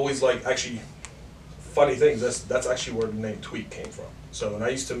 I always actually funny things. That's actually where the name Tweak came from. So when I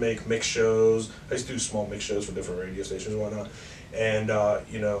used to make mix shows, I used to do small mix shows for different radio stations and whatnot. And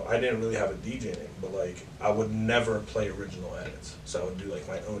you know, I didn't really have a DJ name, but like I would never play original edits. So I would do like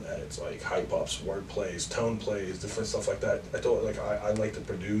my own edits, like hype ups, word plays, tone plays, different stuff like that. I thought like I like to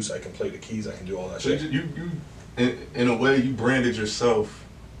produce, I can play the keys, I can do all that shit. You in a way you branded yourself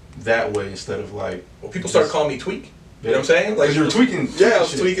that way instead of like. Well, people started calling me Tweak. You know what I'm saying? Like you were tweaking. Yeah, I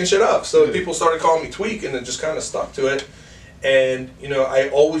was tweaking shit up. So people started calling me Tweak, and it just kind of stuck to it. And you know, I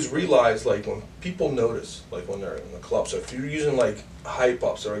always realized like when people notice, like when they're in the club. So if you're using like hype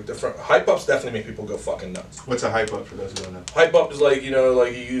ups or like different hype ups, definitely make people go fucking nuts. What's a hype up for those who don't know? Hype up is like, you know,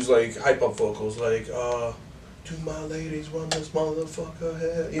 like you use like hype up vocals, like to my ladies run this motherfucker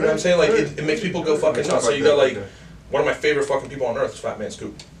head. You know what I'm saying? Like it makes people go fucking nuts. So you got like one of my favorite fucking people on earth is Fat Man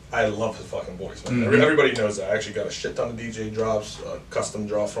Scoop. I love his fucking voice, man. Everybody knows that. I actually got a shit ton of DJ drops, custom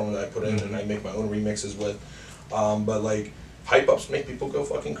drops from him that I put in, and I make my own remixes with. But like hype ups make people go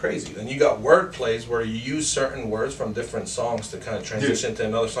fucking crazy. Then you got word plays where you use certain words from different songs to kind of transition to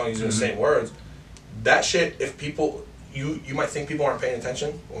another song using the same words. That shit, if people, you might think people aren't paying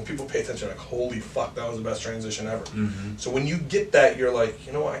attention. When people pay attention, like, holy fuck, that was the best transition ever. So when you get that, you're like,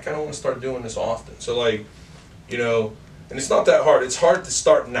 you know what, I kind of want to start doing this often. So like, you know, and it's not that hard. It's hard to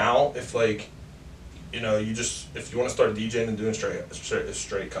start now if like, you know, if you want to start DJing and doing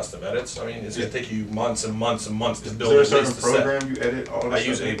straight custom edits, I mean, it's going to take you months and months and months to build. Is there a certain program you edit all of I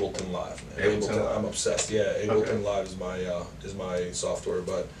use Ableton Live. Ableton, I'm obsessed. Yeah, Ableton Live is my software,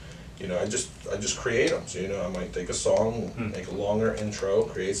 but you know, I just create them. So you know, I might take a song, make a longer intro,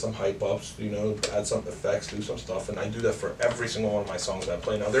 create some hype ups, you know, add some effects, do some stuff, and I do that for every single one of my songs that I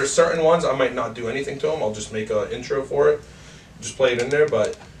play. Now, there's certain ones I might not do anything to them. I'll just make an intro for it, just play it in there,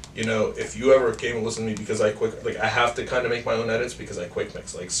 but. You know, if you ever came and listened to me because I have to kind of make my own edits because I quick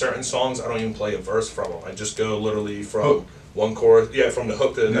mix. Like certain songs, I don't even play a verse from them. I just go literally from one chorus, from the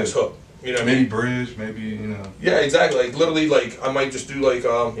hook to the next hook. You know what I mean? Maybe bridge, maybe, you know. Yeah, exactly. Like literally, like I might just do like, you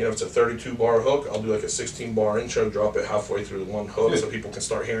know, if it's a 32-bar hook, I'll do like a 16-bar intro, drop it halfway through one hook so people can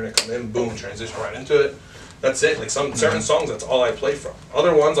start hearing it come in, boom, transition right into it. That's it. Like some certain songs, that's all I play from.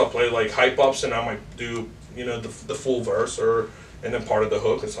 Other ones, I'll play like hype ups, and I might do, you know, the full verse and then part of the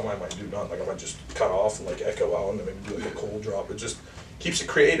hook, and some I might do not. Like I might just cut off and like echo out, and then maybe do like a cold drop. It just keeps it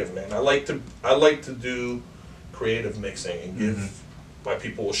creative, man. I like to do creative mixing and give my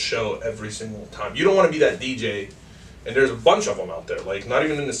people a show every single time. You don't want to be that DJ, and there's a bunch of them out there. Like not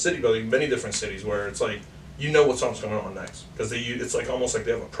even in the city, but like many different cities where it's like you know what song's going on next because it's like almost like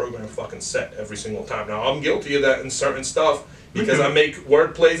they have a program fucking set every single time. Now I'm guilty of that in certain stuff because I make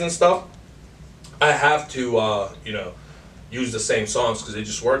word plays and stuff. I have to, you know. use the same songs because they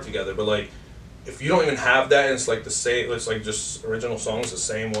just work together. But like, if you don't even have that, and it's like the same, it's like just original songs, the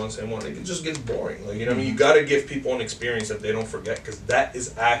same one, it just gets boring. Like, you know what I mean? You got to give people an experience that they don't forget, because that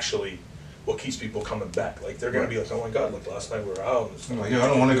is actually what keeps people coming back. Like, they're gonna be like, oh my god, like last night we were out. And like, yo, I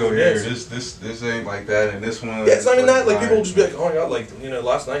don't want to go here. This ain't like that, and this one. Yeah, it's not even that. Like, people will just be like, oh my god, like, you know,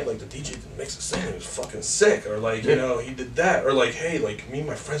 last night, like, the DJ makes us sing. It was fucking sick. Or like, you know, he did that. Or like, hey, like, me and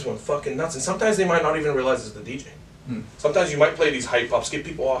my friends went fucking nuts. And sometimes they might not even realize it's the DJ. Sometimes you might play these hype ups, get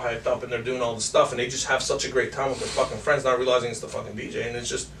people all hyped up, and they're doing all this stuff, and they just have such a great time with their fucking friends, not realizing it's the fucking DJ, and it's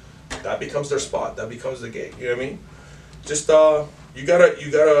just, that becomes their spot, that becomes the gig. You know what I mean? Just you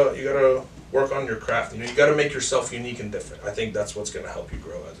gotta work on your craft. You know, you gotta make yourself unique and different. I think that's what's gonna help you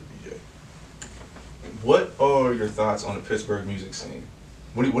grow as a DJ. What are your thoughts on the Pittsburgh music scene?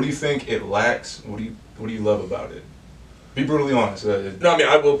 What do you think it lacks? What do you love about it? Be brutally honest. No, I mean,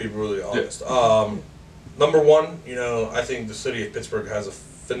 I will be brutally honest. Yeah. Number one, you know, I think the city of Pittsburgh has a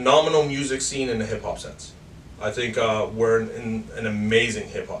phenomenal music scene in the hip hop sense. I think we're in an amazing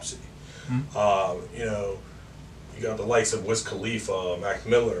hip hop city. You know, you got the likes of Wiz Khalifa, Mac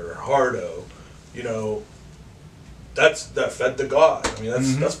Miller, Hardo. You know, that fed the god. I mean,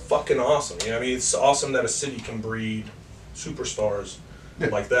 that's fucking awesome. You know, I mean, it's awesome that a city can breed superstars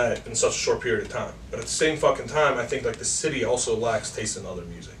like that in such a short period of time. But at the same fucking time, I think like the city also lacks taste in other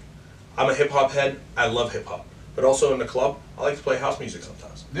music. I'm a hip hop head. I love hip hop, but also in the club, I like to play house music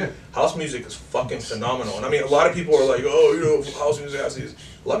sometimes. Yeah, house music is fucking phenomenal. And I mean, a lot of people are like, "Oh, you know, house music."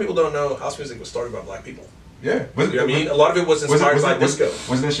 A lot of people don't know house music was started by black people. Yeah, you know what I mean, a lot of it was inspired by disco.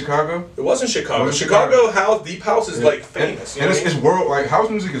 Was it in Chicago? It was in Chicago. Chicago house, deep house is like famous. And it's world, like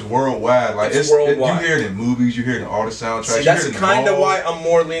house music is worldwide. Like it's worldwide. You hear it in movies, you hear it in all the soundtracks. See, that's kind of why I'm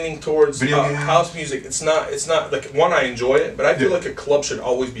more leaning towards house music. It's not like, one, I enjoy it, but I feel like a club should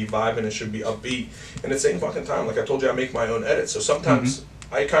always be vibing. It should be upbeat. And at the same fucking time, like I told you, I make my own edits. So sometimes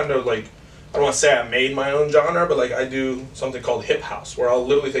I kind of like, I don't want to say I made my own genre, but like I do something called hip house, where I'll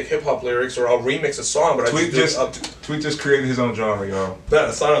literally take hip hop lyrics or I'll remix a song. But Tweet just created his own genre, y'all. No,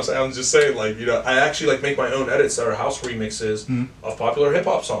 that's not what I'm saying. I'm just saying, like, you know, I actually like make my own edits that are house remixes of popular hip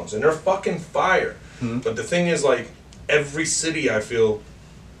hop songs, and they're fucking fire. But the thing is, like, every city I feel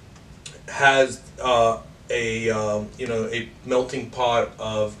has a melting pot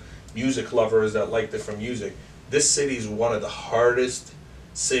of music lovers that like different music. This city is one of the hardest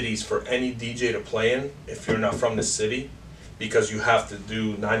cities for any DJ to play in if you're not from the city, because you have to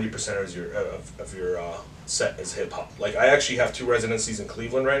do 90% of your set is hip hop. Like, I actually have 2 residencies in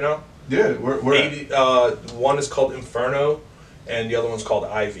Cleveland right now. Yeah, where one is called Inferno, and the other one's called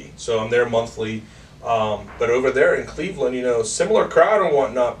Ivy. So I'm there monthly. But over there in Cleveland, you know, similar crowd and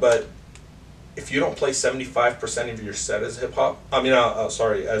whatnot, but if you don't play 75% of your set as hip hop,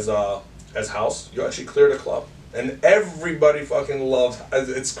 as house, you actually clear the club. And everybody fucking loves.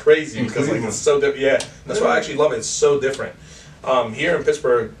 It's crazy because like it's so different. Yeah, that's why I actually love it. It's so different. Here in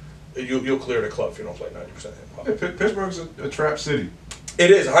Pittsburgh, you'll clear the club if you don't play 90% hip hop. Yeah, Pittsburgh's a trap city. It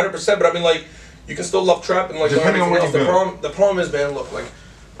is 100%. But I mean, like, you can still love trap and like depending on where you go. The problem is, man. Look, like,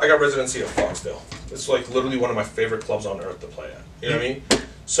 I got residency at Foxdale. It's like literally one of my favorite clubs on earth to play at. You know what I mean?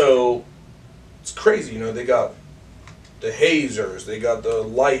 So it's crazy. You know, they got the hazers, they got the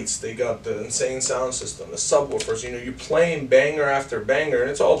lights, they got the insane sound system, the subwoofers. You know, you're playing banger after banger, and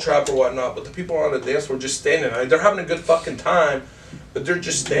it's all trap or whatnot, but the people on the dance floor just standing there. They're having a good fucking time, but they're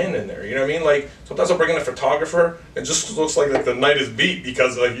just standing there. You know what I mean? Like, sometimes I'll bring in a photographer, it just looks like the night is beat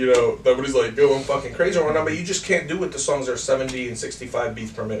because, like, you know, nobody's like going fucking crazy or whatnot, but you just can't do what the songs are 70 and 65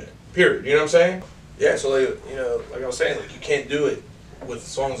 beats per minute. Period. You know what I'm saying? Yeah, so, like, you know, like I was saying, like, you can't do it with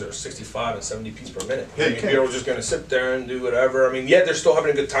songs that are 65 and 70 beats per minute. I mean, people are just gonna sit there and do whatever. I mean, yeah, they're still having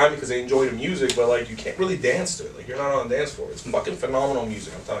a good time because they enjoy the music, but like, you can't really dance to it. Like, you're not on a dance floor. It's fucking phenomenal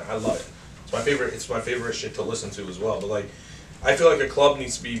music. I'm telling you, I love it. It's my favorite shit to listen to as well. But like, I feel like a club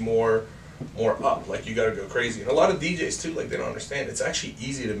needs to be more up. Like, you gotta go crazy. And a lot of DJs too, like, they don't understand. It's actually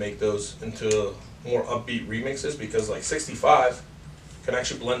easy to make those into more upbeat remixes because like 65 can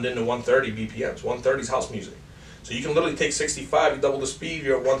actually blend into 130 BPMs. 130 is house music. So you can literally take 65, you double the speed,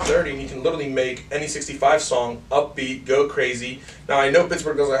 you're at 130, and you can literally make any 65 song upbeat, go crazy. Now, I know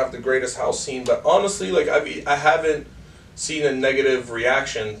Pittsburgh doesn't have the greatest house scene, but honestly, like, I haven't seen a negative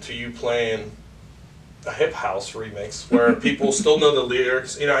reaction to you playing a hip house remix where people still know the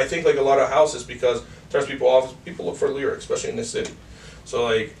lyrics. You know, I think like a lot of houses, because it turns people off, people look for lyrics, especially in this city. So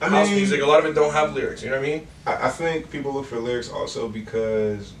like, house music, a lot of it don't have lyrics, you know what I mean? I think people look for lyrics also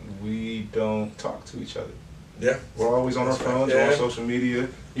because we don't talk to each other. Yeah. We're always on our phones, or on social media.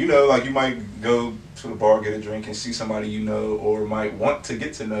 You know, like, you might go to the bar, get a drink, and see somebody you know or might want to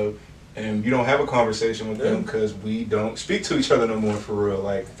get to know, and you don't have a conversation with them because we don't speak to each other no more for real.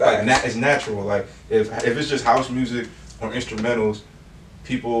 Like it's natural. Like if it's just house music or instrumentals,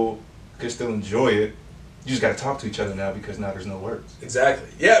 people can still enjoy it. You just gotta talk to each other now because now there's no words. Exactly.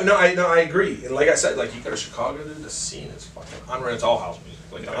 Yeah. No, I agree. And like I said, like you go to Chicago, dude, the scene is fucking unreal. It's all house music.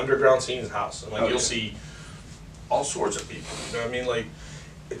 Like the underground scene is house, and like you'll see all sorts of people. You know what I mean? Like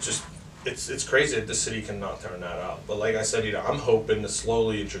it's crazy that this city cannot turn that out. But like I said, I'm hoping to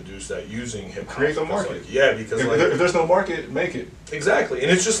slowly introduce that using hip hop. Create the market. Like, because if there's no market, make it. Exactly,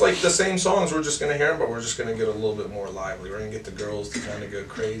 and it's just like the same songs. We're just gonna hear them, but we're just gonna get a little bit more lively. We're gonna get the girls to kind of go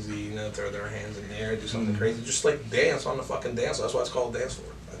crazy, you know, throw their hands in the air, do something crazy, just like dance on the fucking dance floor. That's why it's called dance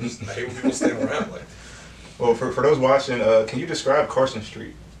floor. I hate when people stand around like. Well, for those watching, can you describe Carson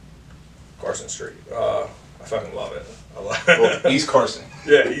Street? Carson Street. I fucking love it. I love well, East Carson.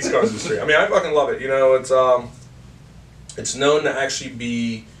 Yeah, East Carson Street. I mean, I fucking love it. You know, it's known to actually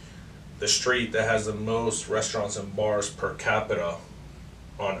be the street that has the most restaurants and bars per capita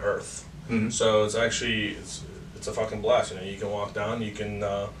on Earth. Mm-hmm. So it's actually it's a fucking blast. You know, you can walk down, you can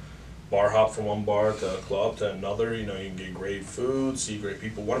bar hop from one bar to a club to another. You know, you can get great food, see great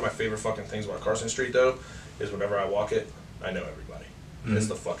people. One of my favorite fucking things about Carson Street though is whenever I walk it, I know everybody. Mm-hmm. It's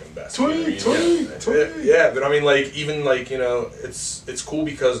the fucking best. Tweet. Yeah, but I mean, like, even like, you know, it's cool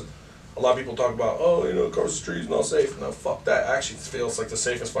because a lot of people talk about, oh, you know, Carson Street is not safe. No, fuck that. Actually, it feels like the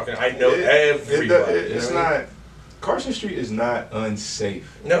safest fucking. I know everybody. It's not. Carson Street is not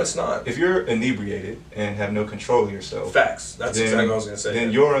unsafe. No, it's not. If you're inebriated and have no control of yourself, facts. That's exactly what I was gonna say.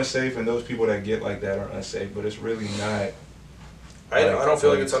 Then you're unsafe, and those people that get like that are unsafe. But it's really not. I don't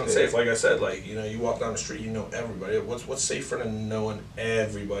feel like it's unsafe. Like I said, like, you know, you walk down the street, you know everybody. What's safer than knowing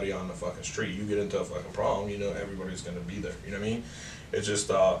everybody on the fucking street? You get into a fucking problem, you know everybody's gonna be there. You know what I mean? It's just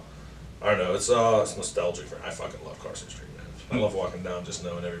I don't know. It's nostalgic for me. I fucking love Carson Street, man. I love walking down, just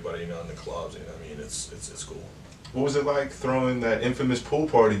knowing everybody, you know, in the clubs. You know what I mean? It's cool. What was it like throwing that infamous pool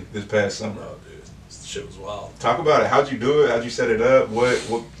party this past summer? Oh, dude, this shit was wild. Talk about it. How'd you do it? How'd you set it up?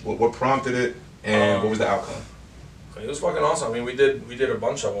 What prompted it? And what was the outcome? It was fucking awesome. I mean, we did a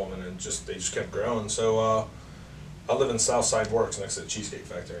bunch of them, and they just kept growing. So I live in Southside Works next to the Cheesecake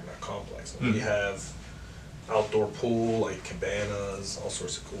Factory in that complex. And we have outdoor pool, like cabanas, all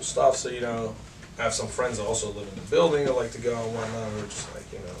sorts of cool stuff. So, you know, I have some friends that also live in the building that like to go and whatnot. We're just like,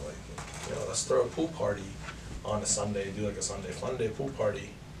 you know, let's throw a pool party on a Sunday, do like a Sunday fun day pool party,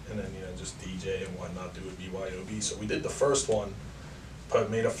 and then, you know, just DJ and whatnot, do a BYOB. So we did the first one.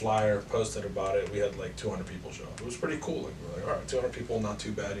 Made a flyer, posted about it. We had like 200 people show up. It was pretty cool. Like, we were like, all right, 200 people, not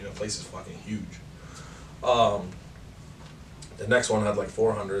too bad. You know, place is fucking huge. The next one had like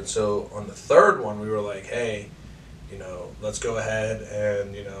 400. So on the third one, we were like, hey, you know, let's go ahead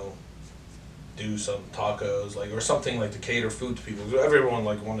and, you know, do some tacos, like, or something like to cater food to people. Everyone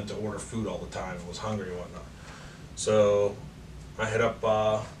like wanted to order food all the time and was hungry and whatnot. So I hit up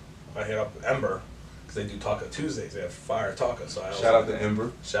Ember. They do Taco Tuesdays. They have fire tacos. So shout out to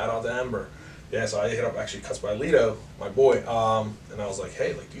Ember. Shout out to Ember. Yeah, so I hit up actually Cuts by Lito, my boy, and I was like,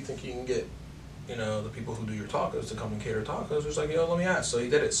 hey, like, do you think you can get, you know, the people who do your tacos to come and cater tacos? He's like, you know, let me ask. So he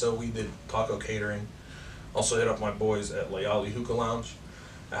did it. So we did taco catering. Also hit up my boys at Layali Hookah Lounge.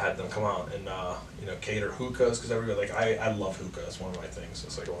 I had them come out and you know, cater hookahs because everybody, like, I love hookah. It's one of my things.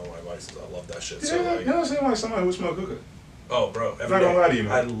 It's like one of my vices. I love that shit. Yeah, so, like, you don't seem like somebody who smoke hookah. Oh, bro. I'm not gonna lie to you,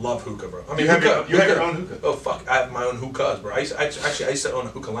 man. I love hookah, bro. I mean, you have your own hookah? Oh, fuck. I have my own hookahs, bro. I used to own a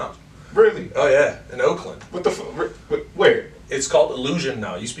hookah lounge. Really? Oh, yeah. In Oakland. What the where? It's called Illusion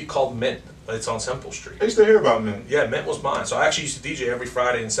now. It used to be called Mint. It's on Semple Street. I used to hear about Mint. Yeah, Mint was mine. So I actually used to DJ every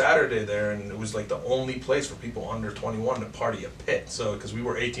Friday and Saturday there, and it was like the only place for people under 21 to party a pit. So, because we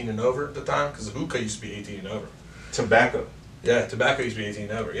were 18 and over at the time, because the hookah used to be 18 and over. Tobacco. Yeah, tobacco used to be 18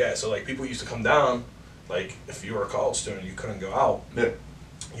 and over. Yeah, so like people used to come down. Like, if you were a college student, you couldn't go out. Yeah.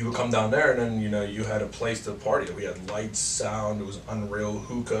 You would come down there, and then, you know, you had a place to party. We had lights, sound, it was unreal.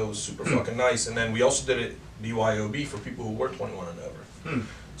 Hookah was super fucking nice. And then we also did it BYOB for people who were 21 and over.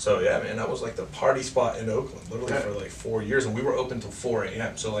 So, yeah, man, that was like the party spot in Oakland, literally for like 4 years. And we were open till 4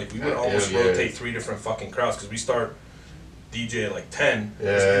 a.m. So, like, we would almost rotate 3 different fucking crowds because we start DJ at like 10.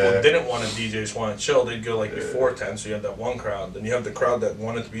 Yeah. People didn't want to DJ, just want to chill. They'd go like before 10, so you had that one crowd. Then you have the crowd that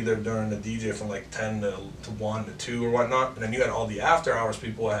wanted to be there during the DJ from like 10 to 1 to 2 or whatnot. And then you had all the after hours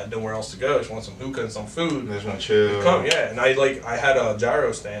people that had nowhere else to go. Just want some hookah and some food. They just want to chill. Come, yeah. And I had a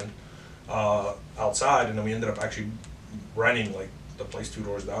gyro stand outside, and then we ended up actually renting like the place 2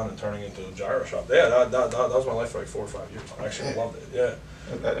 doors down and turning into a gyro shop. Yeah, that was my life for like 4 or 5 years. I actually loved it. Yeah.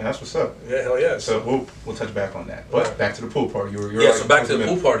 And that's what's up. Yeah, hell yeah. So we'll touch back on that. But back to the pool party. So back to the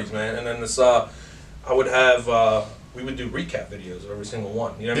pool parties, man. And then this, I would have we would do recap videos of every single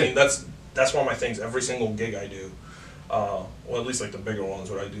one. You know what I mean? That's one of my things. Every single gig I do, well, at least like the bigger ones,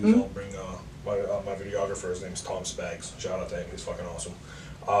 what I do is I'll bring my videographer. His name's Tom Spags. Shout out to him. He's fucking awesome.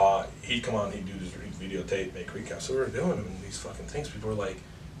 He'd come on, he'd do his videotape, make recaps. So we were doing them and these fucking things. People were like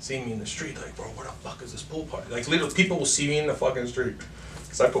seeing me in the street, like, bro, where the fuck is this pool party? Like, literally, people will see me in the fucking street.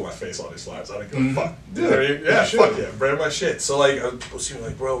 Because I put my face on these slides. I don't give a fuck. Yeah, fuck yeah, brand my shit. So, like, people see me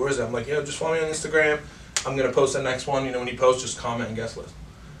like, bro, where is it? I'm like, just follow me on Instagram. I'm going to post the next one. You know, when you post, just comment and guest list.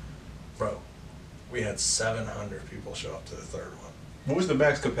 Bro, we had 700 people show up to the third one. What was the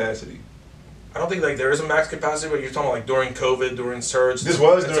max capacity? I don't think, like, there is a max capacity, but you're talking about, like, during COVID, during surge. This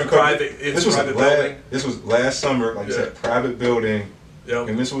was during COVID. It's a private building. This was last summer, like you said, private building. Yep.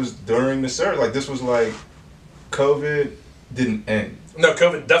 And this was during the surge. Like, this was like, COVID didn't end. No,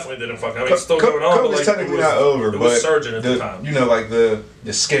 COVID definitely didn't fucking. I mean, it's still going on. COVID's technically not over, it was surging at the time. You know, like the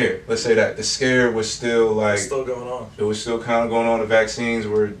scare. Let's say that the scare was still like. It's still going on. It was still kind of going on. The vaccines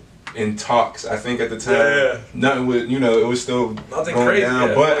were in talks. I think at the time. Yeah. Nothing was. You know, it was still nothing going crazy. down.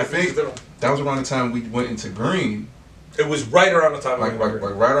 Yeah, but I think that was around the time we went into green. It was right around the time. Like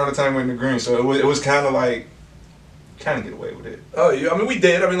right around the time we went into green. So it was kind of like. Kind of get away with it. Oh, yeah. I mean, we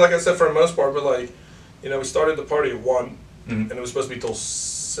did. I mean, like I said, for the most part, but like, you know, we started the party at 1, and it was supposed to be till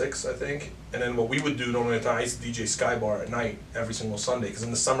 6, I think. And then what we would do normally at the time, I used to DJ Sky Bar at night every single Sunday, because in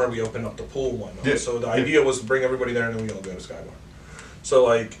the summer we opened up the pool and whatnot. Yeah. So the idea was to bring everybody there, and then we all go to Sky Bar. So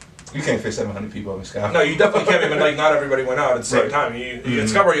like. You can't fit 700 people in Sky Bar. No, you definitely can't. But like, not everybody went out at the same time. At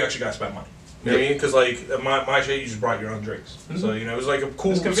Sky Bar, you actually got to spend money. You know what I mean? Because like my shit, you just brought your own drinks. So you know, it was like a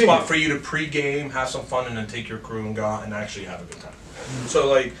cool spot for you to pre-game, have some fun, and then take your crew and go out and actually have a good time. So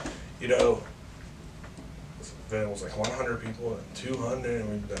like, you know, then it was like 100 people and 200,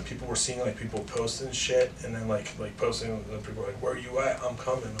 and then people were seeing like people posting shit, and then like posting, and people were like, "Where are you at? I'm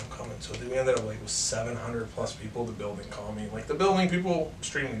coming." So we ended up like with 700 plus people. The building called me. Like the building people,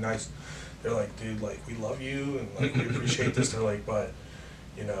 extremely nice. They're like, "Dude, like we love you and like we appreciate this." They're like, "But."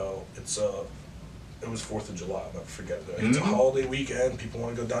 You know, it was 4th of July, I'll never forget it. It's a holiday weekend, people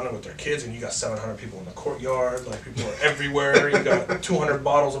want to go down there with their kids, and you got 700 people in the courtyard, like, people are everywhere, you got 200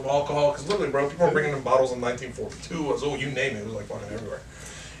 bottles of alcohol, because literally, bro, people were bringing in bottles in 1942, you name it, it was like fucking everywhere.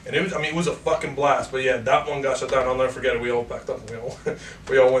 And it was, I mean, it was a fucking blast, but yeah, that one got shut down, I'll never forget it, we all packed up, and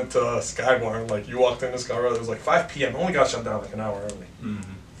we all went to Sky Bar, and like, you walked into Sky Bar, it was like 5 p.m., only got shut down like an hour early.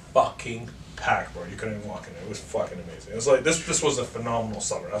 Fucking packed, bro. You couldn't even walk in there. It was fucking amazing. It was like this was a phenomenal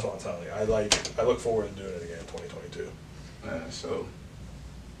summer. That's what I'm telling you. I look forward to doing it again in 2022. So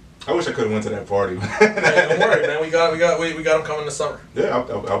I wish I could have went to that party. Hey, don't worry, man. We got them coming this summer. Yeah,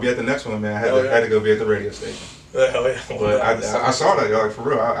 I'll be at the next one, man. I had to go be at the radio station. Hell yeah. But I saw that, like, for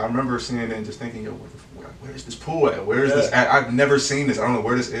real. I remember seeing it and just thinking, yo, where is this pool at? Where is this at? I've never seen this. I don't know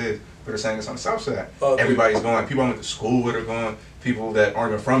where this is. But they're saying it's on the south side. Everybody's going. People I went to school with are going. People that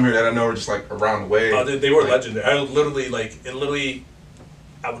aren't even from here that I know are just like around the way. They were legendary. I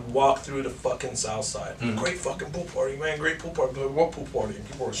would walk through the fucking south side. Great fucking pool party, man. Great pool party. Like, what pool party? And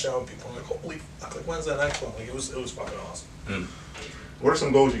people were shouting people. I'm like, holy fuck, like, when's that next one? Like, it was fucking awesome. What are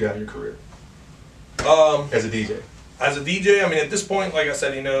some goals you got in your career? As a DJ? As a DJ, I mean, at this point, like I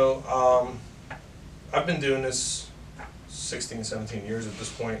said, you know, I've been doing this 16, 17 years at this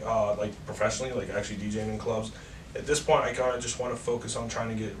point, like professionally, like actually DJing in clubs. At this point, I kind of just want to focus on trying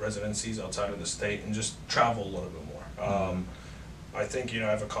to get residencies outside of the state and just travel a little bit more. I think, you know,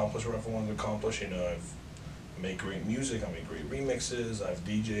 I've accomplished what I've wanted to accomplish. You know, I've made great music, I made great remixes, I've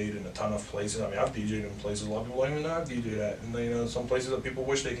DJed in a ton of places. I mean, I've DJed in places a lot of people don't even know I've DJed at. And, you know, some places that people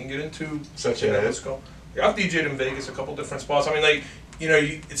wish they can get into. Such as? Let's go. Yeah, I've DJed in Vegas, a couple different spots. I mean, like, you know,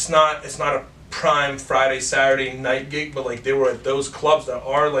 it's not a prime Friday, Saturday night gig, but like they were at those clubs that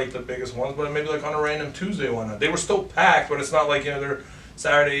are like the biggest ones, but maybe like on a random Tuesday or whatnot. They were still packed, but it's not like, you know, they're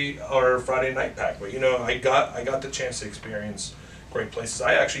Saturday or Friday night packed. But you know, I got the chance to experience great places.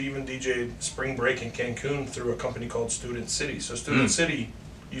 I actually even DJed spring break in Cancun through a company called Student City. So Student City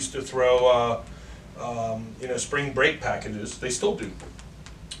used to throw you know, spring break packages. They still do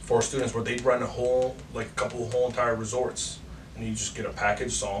for students where they'd run a couple whole entire resorts. And you just get a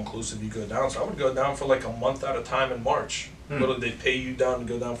package, so all inclusive, you go down. So I would go down for like a month at a time in March. Literally, they'd pay you down to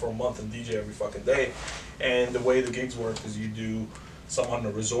go down for a month and DJ every fucking day. And the way the gigs work is you do some on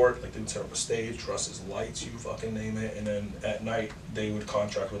the resort, like they'd set up a stage, trusses, lights, you fucking name it. And then at night, they would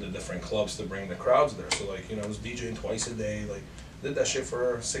contract with the different clubs to bring the crowds there. So like, you know, I was DJing twice a day. Like, did that shit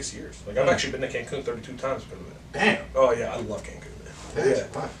for 6 years. Like, I've actually been to Cancun 32 times because of it. Damn. Oh yeah, I love Cancun.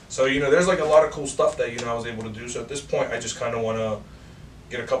 Yeah. So, you know, there's like a lot of cool stuff that, you know, I was able to do. So at this point, I just kind of want to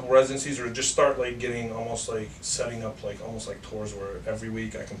get a couple residencies, or just start like getting almost like setting up like almost like tours where every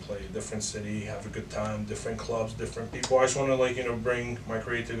week I can play a different city, have a good time, different clubs, different people. I just want to like, you know, bring my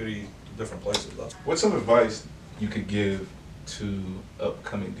creativity to different places. What's some advice you could give to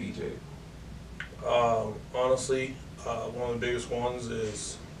upcoming DJ? Honestly, one of the biggest ones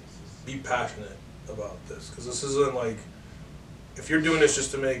is be passionate about this, because this isn't like, if you're doing this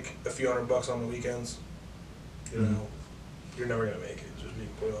just to make a few $100 on the weekends, you know, you're never gonna make it. Just being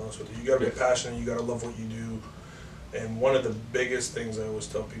quite honest with you, you gotta be passionate. You gotta love what you do. And one of the biggest things I always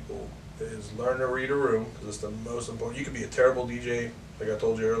tell people is learn to read a room, because it's the most important. You could be a terrible DJ, like I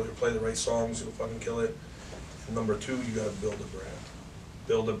told you earlier, play the right songs, you'll fucking kill it. And number two, you gotta build a brand.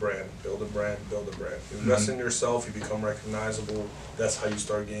 Build a brand, build a brand, build a brand. You invest in yourself, you become recognizable. That's how you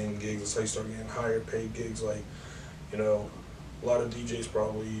start getting gigs. That's how you start getting higher paid gigs. Like, you know, a lot of DJs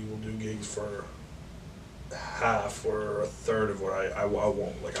probably will do gigs for half or a third of what I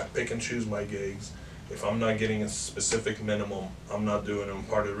won't. Like, I pick and choose my gigs. If I'm not getting a specific minimum, I'm not doing them.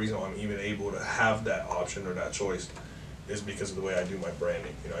 Part of the reason why I'm even able to have that option or that choice is because of the way I do my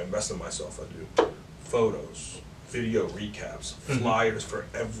branding. You know, I invest in myself. I do photos, video recaps, flyers for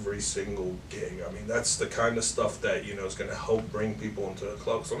every single gig. I mean, that's the kind of stuff that, you know, is going to help bring people into the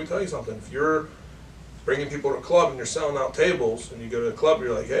club. So let me tell you something. If you're bringing people to a club and you're selling out tables, and you go to the club,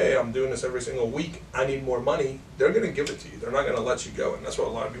 you're like, hey, I'm doing this every single week, I need more money, they're going to give it to you. They're not going to let you go. And that's what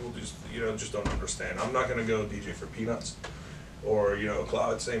a lot of people just, you know, just don't understand. I'm not going to go DJ for peanuts or, you know,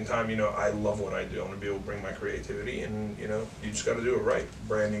 club. At the same time, you know, I love what I do. I'm going to be able to bring my creativity, and, you know, you just got to do it right.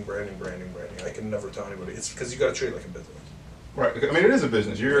 Branding, branding, branding, branding. I can never tell anybody. It's because you got to treat it like a business. Right. I mean, it is a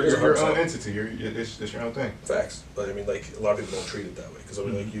business. You're your own entity. It's your own thing. Facts. But I mean, like, a lot of people don't treat it that way, because I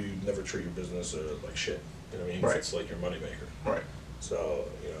mean, like, you never treat your business like shit. You know what I mean? Right. It's like your moneymaker. Right. So,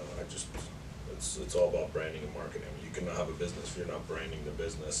 you know, it's all about branding and marketing. I mean, you cannot have a business if you're not branding the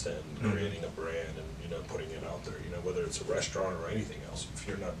business and creating a brand and, you know, putting it out there. You know, whether it's a restaurant or anything else. If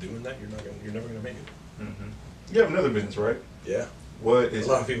you're not doing that, you're never gonna make it. You have another business, right? Yeah. What is?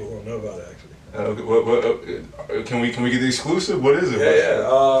 A lot of people don't know about it, actually. Can we get the exclusive? What is it?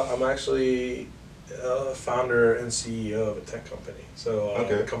 Yeah. I'm actually founder and CEO of a tech company. So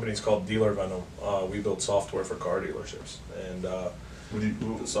the company's called Dealer Venom. We build software for car dealerships, and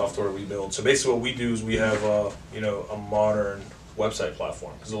the software we build. So basically, what we do is we have you know, a modern website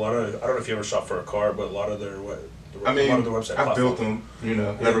platform. Because a lot of, I don't know if you ever shop for a car, but a lot of their website. I built them. You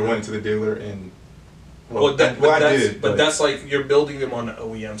know, never went to the dealer and. Well, that's like you're building them on the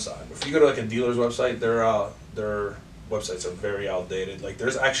OEM side. If you go to like a dealer's website, their websites are very outdated. Like,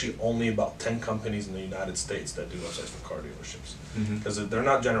 there's actually only about 10 companies in the United States that do websites for car dealerships, because they're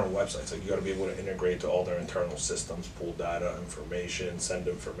not general websites. Like, you got to be able to integrate to all their internal systems, pull data, information, send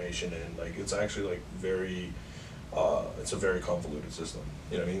information in. Like, it's actually like very, it's a very convoluted system.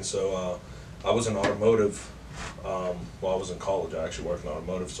 You know what I mean? So I was in automotive. While I was in college, I actually worked in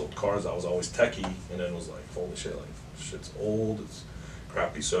automotive, sold cars. I was always techie, and then was like, holy shit, like, shit's old, it's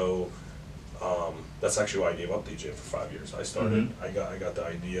crappy. So that's actually why I gave up DJing for 5 years. I started, I got the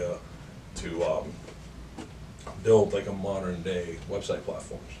idea to build like a modern day website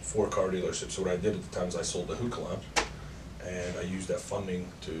platform for car dealerships. So what I did at the time is I sold the hookah lounge, and I used that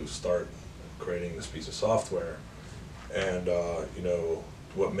funding to start creating this piece of software. And you know,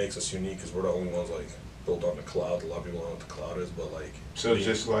 what makes us unique is we're the only ones like built on the cloud. A lot of people don't know what the cloud is, but like, so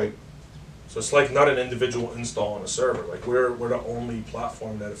just like, so it's like not an individual install on a server. Like, we're the only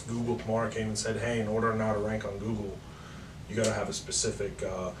platform that if Google tomorrow came and said, hey, in order now to rank on Google, you got to have a specific,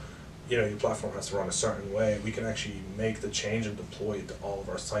 you know, your platform has to run a certain way. We can actually make the change and deploy it to all of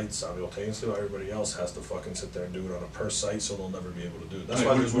our sites simultaneously. While everybody else has to fucking sit there and do it on a per site, so they'll never be able to do it. That's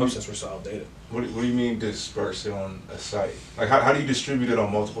why those websites were so outdated. What do you mean disperse it on a site? Like, how do you distribute it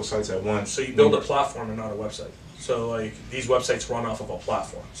on multiple sites at once? So you build a platform and not a website. So like, these websites run off of a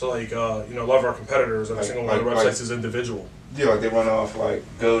platform. So like, you know, a lot of our competitors, every single one of their websites is individual. Yeah, like they run off like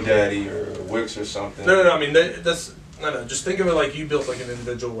GoDaddy or Wix or something. No, I mean, No, just think of it like you built like an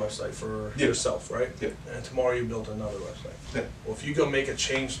individual website for yourself, right? Yeah. And tomorrow you built another website. Yeah. Well, if you go make a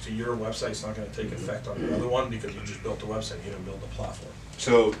change to your website, it's not going to take effect on the other one because you just built a website, you didn't build a platform.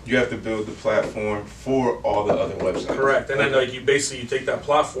 So you have to build the platform for all the other websites. Correct. And then like you take that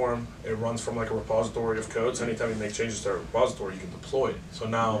platform, it runs from like a repository of code. So anytime you make changes to a repository, you can deploy it. So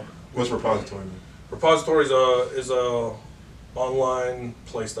now, what's repository mean? Repository is a online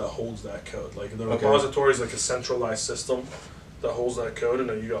place that holds that code. Like the repository is like a centralized system that holds that code, and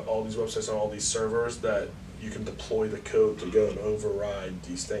then you got all these websites on all these servers that you can deploy the code to go and override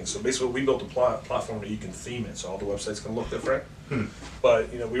these things. So basically, we built a platform that you can theme it, so all the websites can look different.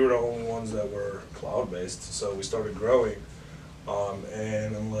 But you know, we were the only ones that were cloud-based, so we started growing.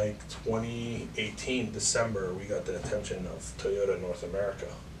 And in like 2018, December, we got the attention of Toyota North America.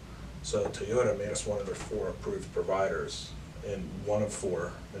 So Toyota made us one of their 4 approved providers, and one of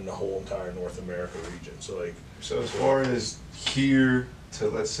 4 in the whole entire North America region. So as far as here to,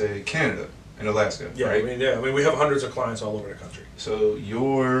 let's say, Canada and Alaska, right? I mean, we have hundreds of clients all over the country. So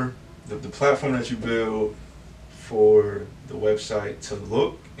the platform that you build for the website to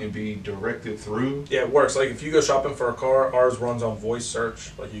look and be directed through. Yeah, it works. Like if you go shopping for a car, ours runs on voice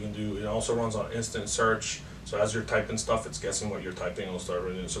search. Like you can do, it also runs on instant search. So as you're typing stuff, it's guessing what you're typing. It'll start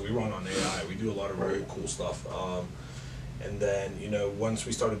reading. So we run on AI. We do a lot of really cool stuff. And then, once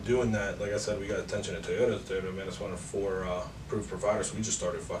we started doing that, like I said, we got attention at Toyota. Toyota made us one of 4 approved providers. So we just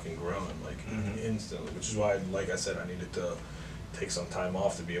started fucking growing instantly, which is why, like I said, I needed to take some time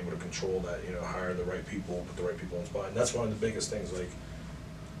off to be able to control that, hire the right people, put the right people in spot. And that's one of the biggest things. Like,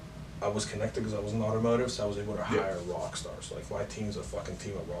 I was connected because I was in automotive, so I was able to hire rock stars. Like, my team's a fucking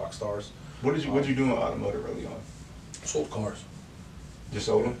team of rock stars. What did you do in automotive early on? Sold cars. Just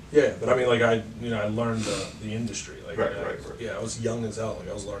sold them? Yeah, but I mean, like, I learned the industry. Like, right. Yeah, I was young as hell. Like,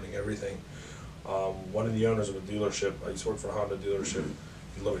 I was learning everything. One of the owners of a dealership, I used to work for a Honda dealership.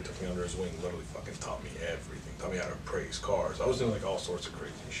 He literally took me under his wing, literally fucking taught me everything, taught me how to appraise cars. I was doing like all sorts of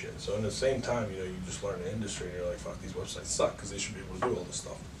crazy shit. So in the same time, you just learn the industry and you're like, fuck, these websites suck because they should be able to do all this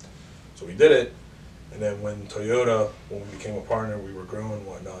stuff. So we did it. And then when we became a partner, we were growing and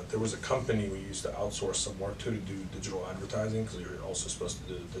whatnot, there was a company we used to outsource some work to do digital advertising, because you're also supposed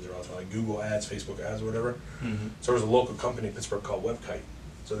to do digital advertising, like Google ads, Facebook ads, or whatever. Mm-hmm. So there was a local company in Pittsburgh called WebKite.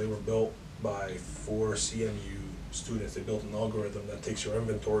 So they were built by 4 CMU students. They built an algorithm that takes your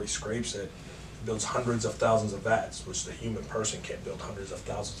inventory, scrapes it, builds hundreds of thousands of ads, which the human person can't build hundreds of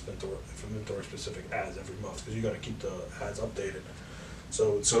thousands of inventory-specific ads every month, because you got to keep the ads updated.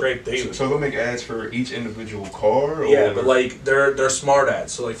 So it's scraped daily. So they'll make ads for each individual car? Or? Yeah, but like they're smart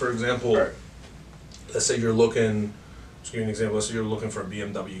ads. So like for example, let's say you're looking. Just give you an example. Let's say you're looking for a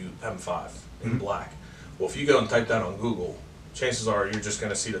BMW M5 in black. Well, if you go and type that on Google, chances are you're just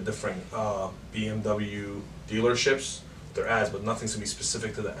going to see the different BMW dealerships, their ads, but nothing's going to be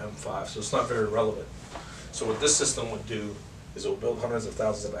specific to the M5. So it's not very relevant. So what this system would do is it will build hundreds of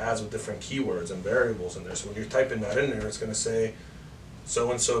thousands of ads with different keywords and variables in there. So when you're typing that in there, it's going to say,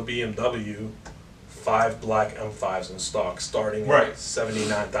 so-and-so BMW, 5 black M5s in stock, starting at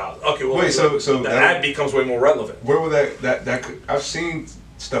 $79,000. Okay, well, wait, so the ad becomes way more relevant. Where would that could, I've seen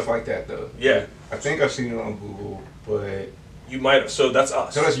stuff like that though. Yeah. I think I've seen it on Google, but you might have. So that's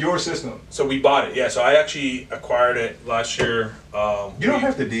us. So that's your system. So we bought it. Yeah. So I actually acquired it last year. You don't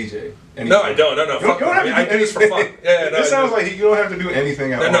have to DJ. Anything. No, I don't. No. You don't have to do I do this for fun. Yeah. No, it sounds like you don't have to do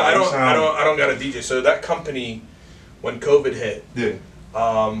anything at all. No, I don't got a DJ. So that company, when COVID hit,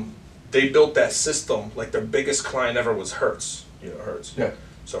 they built that system. Like their biggest client ever was Hertz. Hertz. Yeah.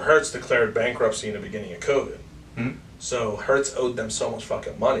 So Hertz declared bankruptcy in the beginning of COVID. Mm-hmm. So Hertz owed them so much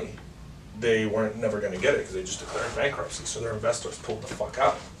fucking money, they weren't never going to get it because they just declared bankruptcy. So their investors pulled the fuck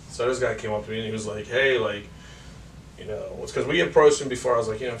out. So this guy came up to me and he was like, hey, like, it's because we approached him before. I was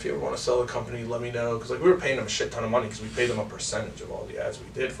like, if you ever want to sell the company, let me know. Because like we were paying them a shit ton of money because we paid them a percentage of all the ads we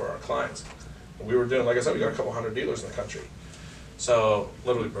did for our clients. And we were doing, like I said, we got a couple hundred dealers in the country. So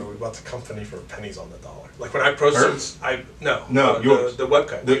literally, bro, we bought the company for pennies on the dollar. Like when I approached them, the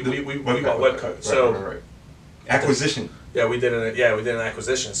website. We bought website. So right. Acquisition. Yeah, we did an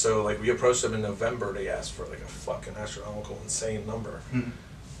acquisition. So like we approached them in November. They asked for like a fucking astronomical, insane number. Mm-hmm.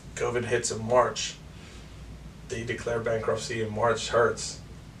 COVID hits in March. They declare bankruptcy in March. Hertz.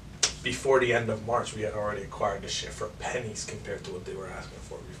 Before the end of March, we had already acquired this shit for pennies compared to what they were asking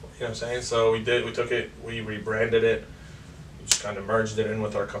for before. You know what I'm saying? So we took it, we rebranded it, we just kind of merged it in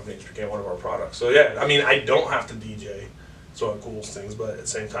with our company, which became one of our products. So yeah, I mean, I don't have to DJ. It's one of the coolest things, but at the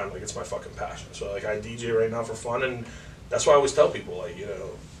same time, like, it's my fucking passion. So like, I DJ right now for fun, and that's why I always tell people, like,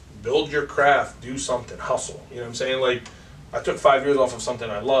 build your craft, do something, hustle. You know what I'm saying? Like, I took 5 years off of something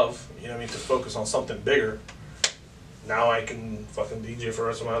I love, to focus on something bigger. Now I can fucking DJ for the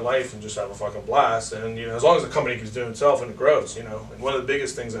rest of my life and just have a fucking blast. And, as long as the company keeps doing itself and it grows, And one of the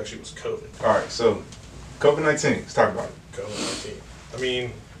biggest things actually was COVID. All right, so COVID-19, let's talk about it. COVID-19. I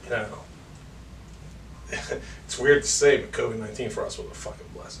mean, it's weird to say, but COVID-19 for us was a fucking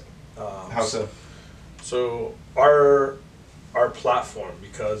blessing. How so? So our platform,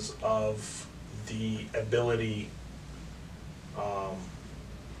 because of the ability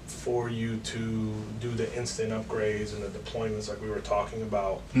for you to do the instant upgrades and the deployments like we were talking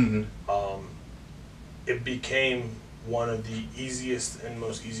about, it became one of the easiest and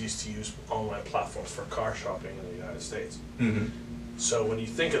most easiest to use online platforms for car shopping in the United States. Mm-hmm. So when you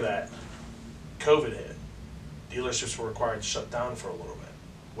think of that, COVID hit. dealerships were required to shut down for a little bit.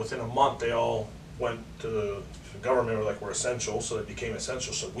 Within a month, they all went to the government, were like, we're essential, so they became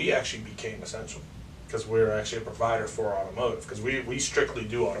essential. So we actually became essential because we're actually a provider for automotive, because we strictly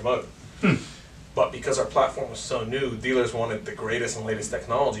do automotive. But because our platform was so new, dealers wanted the greatest and latest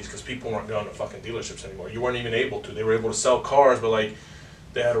technologies because people weren't going to fucking dealerships anymore. You weren't even able to. They were able to sell cars, but like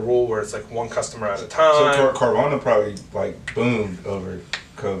they had a rule where it's like one customer at a time. So Carvana probably like boomed over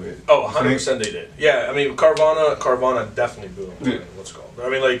COVID. Oh, 100% they did. Yeah, I mean Carvana definitely boomed. Yeah. What's it called? But I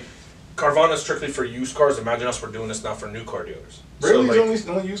mean, like, Carvana is strictly for used cars. Imagine us, we're doing this now for new car dealers. Really? So, like,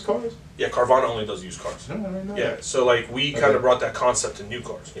 only used cars? Yeah, Carvana only does used cars. No, I didn't know Yeah, that. so like we kind of brought that concept to new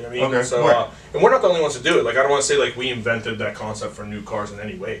cars. You know what I mean? Okay. So Right. And we're not the only ones to do it. Like, I don't want to say like we invented that concept for new cars in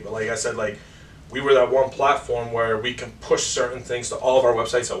any way, but like I said, like we were that one platform where we can push certain things to all of our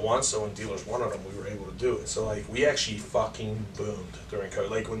websites at once. So when dealers wanted them, we were able to do it. So like we actually fucking boomed during COVID.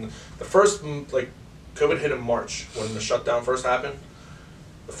 Like when the first like COVID hit in March, when the shutdown first happened.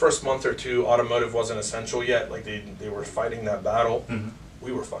 The first month or two, automotive wasn't essential yet. Like they were fighting that battle.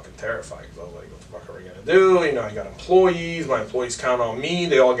 We were fucking terrified because I was like, what the fuck are we gonna do? You know, I got employees. My employees count on me.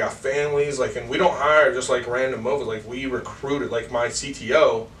 They all got families. Like, and we don't hire just like random movers. Like, we recruited. Like my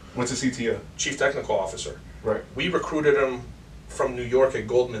CTO. What's a CTO? Chief Technical Officer. Right. We recruited him from New York at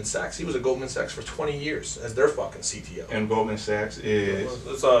Goldman Sachs. He was at Goldman Sachs for 20 years as their fucking CTO. And Goldman Sachs is?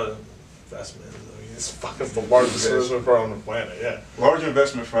 It's a investment. It's fucking the largest investment firm on the planet, yeah. Large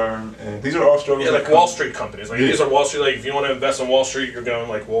investment firm, and these are all struggling. Yeah, like Wall Street companies. Like, yeah. These are Wall Street, like, if you want to invest in Wall Street, you're going,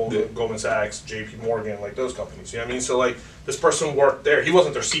 like, yeah. Goldman Sachs, JP Morgan, like, those companies, you know what I mean? So, like, this person worked there. He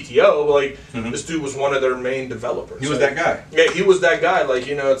wasn't their CTO, but, like, this dude was one of their main developers. He was that guy. Yeah, he was that guy, like,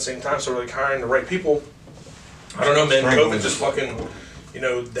 you know, at the same time, so we're, like, hiring the right people. I don't know, man, COVID just fucking, you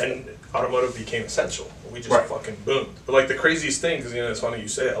know, then automotive became essential. We just fucking boomed. But, like, the craziest thing, because, you know, it's funny you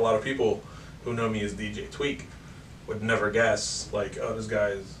say it, a lot of people who know me as DJ Tweak would never guess, like, oh, this guy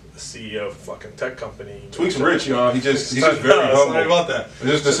is the CEO of a fucking tech company. Tweak's rich, y'all. He's just very humble. Sorry about that.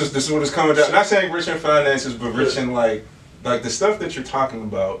 This is what it's coming down. Not saying rich in finances, but rich in like the stuff that you're talking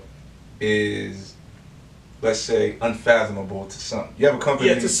about is, let's say, unfathomable to some. You have a company.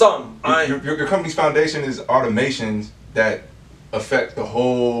 Yeah, to some. Your company's foundation is automations that affect the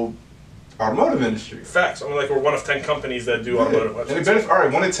whole automotive industry. Facts. I mean, like, we're one of 10 companies that do automotive websites. And it benefits, all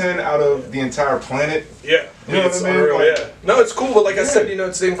right, 1 in 10 out of the entire planet. Yeah. You know what I mean? Unreal, like, yeah. No, it's cool, but like I said, you know, at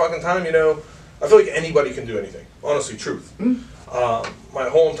the same fucking time, you know, I feel like anybody can do anything. Honestly, truth. My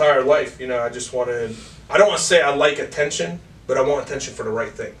whole entire life, you know, I just wanted, I don't want to say I like attention, but I want attention for the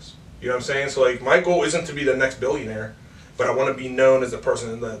right things. You know what I'm saying? So, like, my goal isn't to be the next billionaire, but I want to be known as the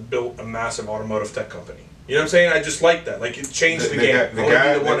person that built a massive automotive tech company. You know what I'm saying? I just like that. Like, it changed the game. I want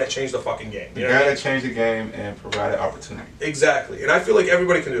to be the one that changed the fucking game. The guy that changed the game and provided opportunity. Exactly. And I feel like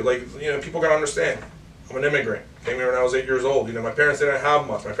everybody can do it. Like, you know, people got to understand. I'm an immigrant. Came here when I was 8 years old. You know, my parents didn't have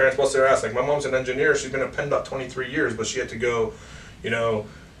much. My parents busted their ass. Like, my mom's an engineer. She's been at PennDOT 23 years, but she had to go, you know,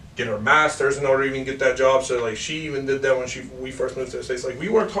 get her master's in order to even get that job. So, like, she even did that when we first moved to the States. Like, we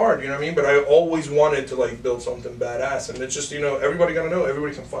worked hard, you know what I mean? But I always wanted to, like, build something badass. And it's just, you know, everybody got to know.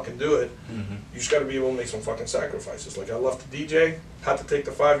 Everybody can fucking do it. You just got to be able to make some fucking sacrifices. Like, I left the DJ, had to take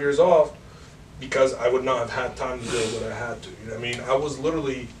the 5 years off because I would not have had time to do what I had to. You know what I mean? I was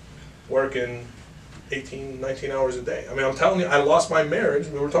literally working 18, 19 hours a day. I mean, I'm telling you, I lost my marriage.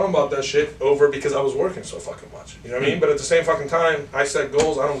 We were talking about that shit over because I was working so fucking much. You know what I mean? But at the same fucking time, I set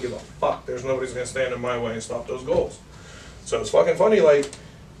goals. I don't give a fuck. There's nobody's gonna stand in my way and stop those goals. So it's fucking funny, like,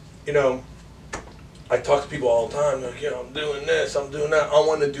 you know, I talk to people all the time, like, you know, I'm doing this, I'm doing that, I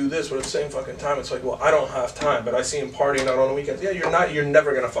want to do this, but at the same fucking time, it's like, well, I don't have time, but I see him partying out on the weekends. Yeah, you're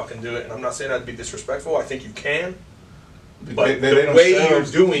never gonna fucking do it, and I'm not saying that to be disrespectful. I think you can. But the way you're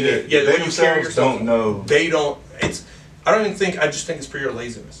doing it, the way you carry yourself, don't know. They don't. It's. I don't even think. I just think it's pure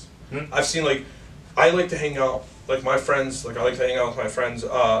laziness. I've seen, like, I like to hang out. Like, my friends. Like, I like to hang out with my friends.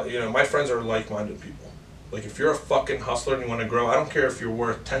 You know, my friends are like-minded people. Like, if you're a fucking hustler and you want to grow, I don't care if you're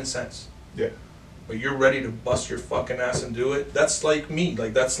worth 10 cents. Yeah. But you're ready to bust your fucking ass and do it. That's like me.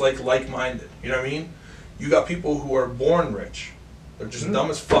 Like, that's like-minded. You know what I mean? You got people who are born rich. They're just dumb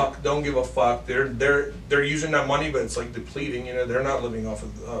as fuck. Don't give a fuck. They're using that money, but it's like depleting. You know, they're not living off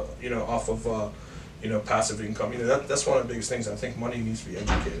of you know, passive income. You know, that's one of the biggest things. I think money needs to be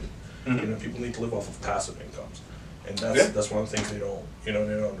educated. You know, people need to live off of passive incomes, and that's one of the things they don't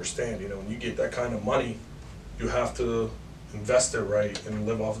understand. You know, when you get that kind of money, you have to invest it right and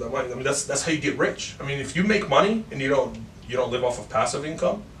live off that money. I mean, that's how you get rich. I mean, if you make money and you don't live off of passive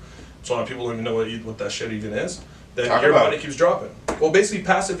income, so a lot of people don't even know what that shit even is. Then your money keeps dropping. Well, basically,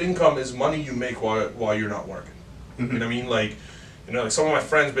 passive income is money you make while you're not working. You know what I mean? Like, you know, like some of my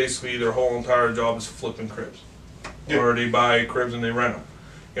friends, basically, their whole entire job is flipping cribs. or they buy cribs and they rent them.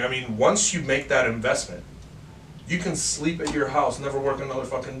 You know what I mean? Once you make that investment, you can sleep at your house, never work another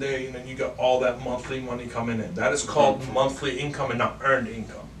fucking day, and then you got all that monthly money coming in. That is called monthly income and not earned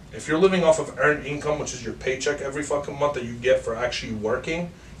income. If you're living off of earned income, which is your paycheck every fucking month that you get for actually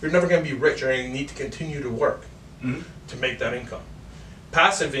working, you're never going to be rich. You're going to need to continue to work to make that income.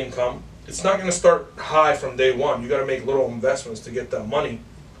 Passive income, it's not going to start high from day one. You got to make little investments to get that money,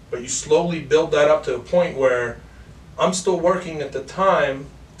 but you slowly build that up to a point where I'm still working at the time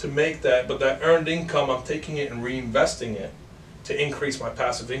to make that, but that earned income, I'm taking it and reinvesting it to increase my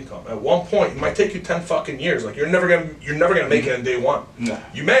passive income. At one point, it might take you 10 fucking years. Like you're never gonna make it in day one. No.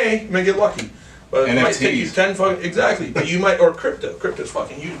 You may get lucky, but it might take you NFTs. 10 fucking exactly. But you might, or crypto's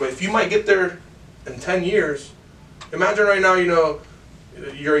fucking huge. But if you might get there in 10 years, imagine right now, you know,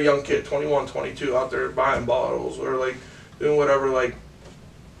 you're a young kid, 21, 22, out there buying bottles or like doing whatever. Like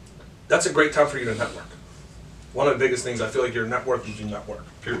that's a great time for you to network. One of the biggest things, I feel like your network is your network,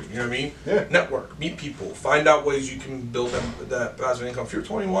 period. You know what I mean? Yeah. Network, meet people, find out ways you can build that passive income. If you're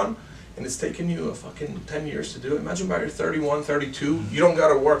 21 and it's taking you a fucking 10 years to do it, imagine by you're 31, 32, you don't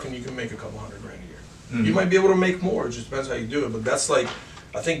gotta work and you can make a couple $100 grand a year. You might be able to make more, it just depends how you do it. But that's like,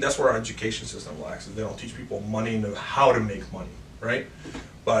 I think that's where our education system lacks, is they don't teach people money and how to make money, right?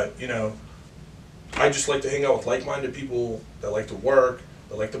 But, you know, I just like to hang out with like-minded people that like to work,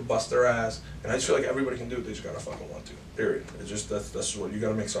 they like to bust their ass, and I just feel like everybody can do it. They just gotta fucking want to. Period. It's just that's just what you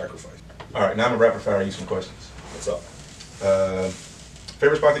gotta make sacrifice. All right, now I'm a rapid fire you some questions. What's up?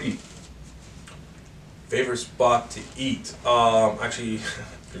 Favorite spot to eat? Favorite spot to eat? Actually,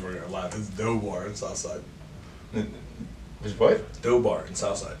 people are gonna laugh. It's Dough Bar in Southside. Which what? Dough Bar in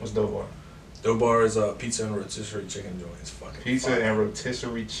Southside. What's Dough Bar? Dough Bar is a pizza and rotisserie chicken joint. It's fucking Pizza fire. and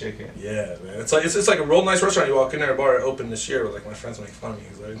rotisserie chicken. Yeah, man. It's like a real nice restaurant. You walk in there, a bar opened this year, but like my friends make fun of me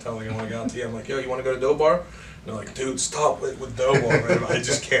because I didn't tell them I want to go out to eat. I'm like, yo, you want to go to Dough Bar? And they're like, dude, stop with Dough Bar, man. I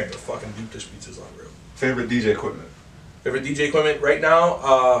just can't. The fucking deep dish pizza's unreal. Favorite DJ equipment? Favorite DJ equipment right now?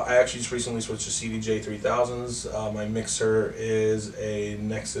 I actually just recently switched to CDJ 3000s. My mixer is a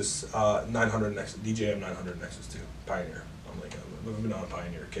Nexus 900 Nexus DJM 900 Nexus 2 Pioneer. I've been on a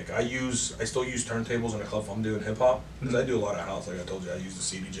Pioneer kick. I still use turntables in a club if I'm doing hip hop because I do a lot of house. Like I told you, I use the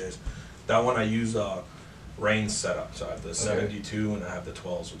CDJs. That one I use Rain's setup. So I have the 72 and I have the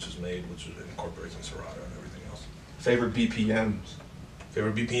 12s, which incorporates in Serato and everything else. Favorite BPMs?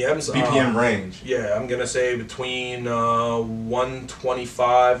 Favorite BPMs? BPM range? Yeah, I'm gonna say between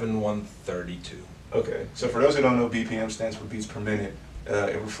 125 and 132. Okay, so for those who don't know, BPM stands for beats per minute.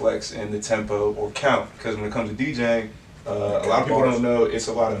 It reflects in the tempo or count, because when it comes to DJing, a lot of people don't know it's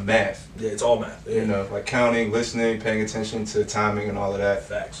a lot of math. Yeah, it's all math. Yeah. You know, like counting, listening, paying attention to timing and all of that.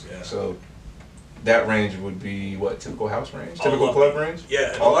 Facts, yeah. So that range would be what, typical house range? Typical club range?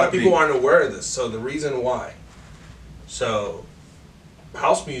 Yeah, and a lot of people aren't aware of this. So the reason why. So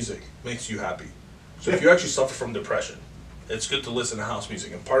house music makes you happy. So if you actually suffer from depression, it's good to listen to house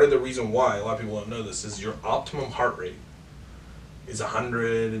music. And part of the reason why, a lot of people don't know this, is your optimum heart rate is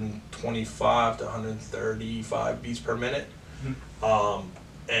 125 to 135 beats per minute.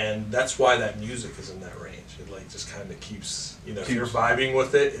 And that's why that music is in that range. It like just kind of keeps, you know, if you're vibing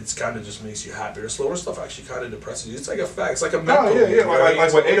with it, it's kind of just makes you happier. Slower stuff actually kind of depresses you. It's like a fact. It's like a mental. Oh, yeah, yeah.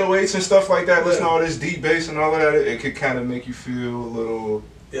 Like with 808s and stuff like that, Yeah. listen to all this deep bass and all of that, it could kind of make you feel a little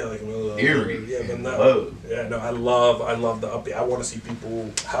like a little eerie. Yeah, but no. Low. Yeah, no, I love the upbeat. I want to see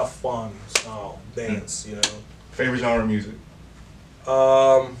people have fun, smile, dance, you know. Favorite genre of music?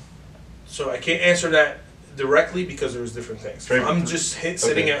 So I can't answer that directly because there's different things. I'm just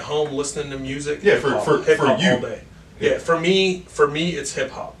sitting at home listening to music. Yeah, hip-hop, for you. all day. Yeah, for me it's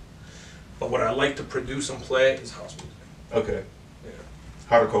hip hop. But what I like to produce and play is house music. Okay. Yeah.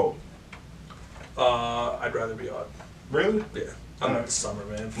 Hot or cold? I'd rather be odd. Really? Yeah. I'm like the summer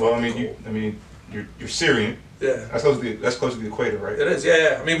man. Well, Fucking you're Syrian. Yeah. That's close to the equator, right? It is,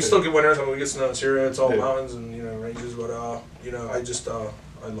 yeah. I mean, we still get winters. I mean, we get snow in Syria. It's all mountains and ranges, but I just I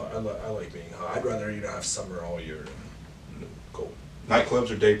like being hot. I'd rather have summer all year than cold. Nightclubs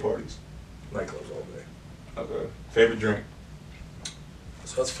or day parties? Nightclubs all day. Okay. Favorite drink?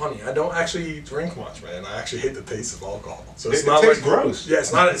 So it's funny. I don't actually drink much, man. I actually hate the taste of alcohol. So It tastes gross. Yeah,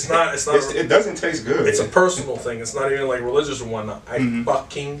 it's not. It doesn't taste good. It's a personal thing. It's not even like religious or whatnot. I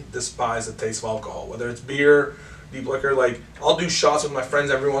fucking despise the taste of alcohol. Whether it's beer, deep liquor, like I'll do shots with my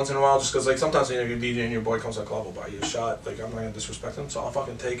friends every once in a while, just because like sometimes you're DJ and your boy comes to the club, will buy you a shot. Like I'm not gonna disrespect him, so I'll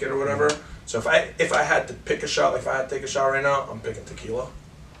fucking take it or whatever. So if I had to pick a shot, like if I had to take a shot right now, I'm picking tequila.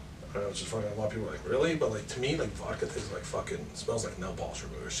 I know it's just fucking, a lot of people are like, really? But like to me, like vodka tastes like fucking, smells like nail polish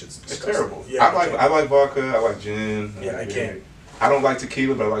remover. Shit's disgusting. It's terrible. Yeah, I like vodka. I like gin. Yeah, I can't. I don't like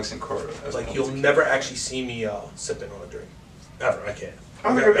tequila, but I like Sin Cara. Like you'll never actually see me sipping on a drink, ever. I can't. I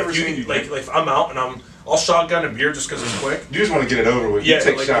don't think I've ever seen you. Like if I'm out and I'll shotgun a beer just because it's quick. You just want to get it over with. Yeah,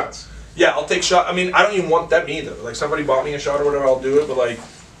 you take shots. Yeah, I'll take shots. I mean, I don't even want them either. Like somebody bought me a shot or whatever, I'll do it. But like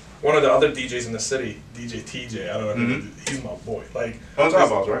one of the other DJs in the city, DJ TJ, I don't know, he's my boy. Like owns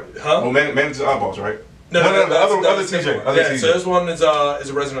Eyeballs, right? Huh? Well, manages Eyeballs, right? No, the other TJ. Yeah, so this one is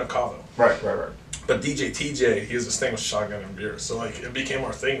a resident of Cabo. Right. But DJ TJ, he has this thing with shotgun and beer. So like it became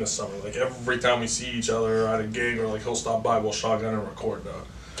our thing this summer. Like every time we see each other at a gig or like he'll stop by, we'll shotgun and record the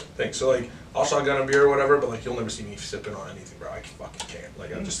thing. So like I'll shotgun a beer or whatever, but like you'll never see me sipping on anything, bro. I fucking can't.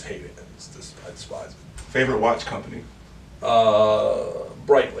 Like I just hate it. I despise it. Favorite watch company?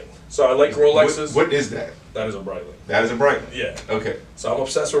 Breitling. So I like Rolexes. What is that? That is a Breitling. That is a Breitling? Yeah. Okay. So I'm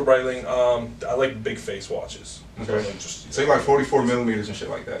obsessed with Breitling. I like big face watches. Okay. So you like 44 millimeters and shit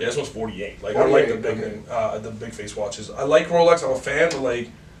like that? Yeah, this one's 48. Like 48, I like the big face watches. I like Rolex. I'm a fan, but like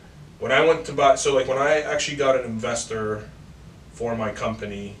when I went to buy, so like when I actually got an investor for my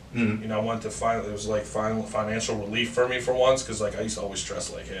company, you know, I wanted to it was like financial relief for me for once, because like I used to always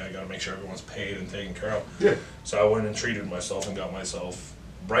stress like, hey, I got to make sure everyone's paid and taken care of. Yeah. So I went and treated myself and got myself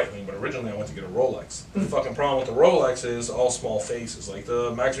Breitling, but originally I went to get a Rolex. The fucking problem with the Rolex is all small faces. Like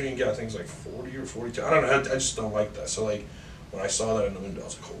the maximum you can get, I think, is like 40 or 42. I don't know. I just don't like that. So like when I saw that in the window, I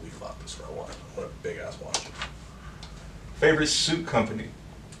was like, holy fuck, this is what I want. What a big ass watch. Favorite suit company?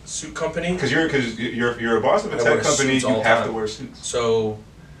 Suit company? Because you're a boss of a tech company, you have to wear suits. So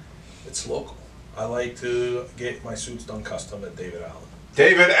it's local. I like to get my suits done custom at David Allen.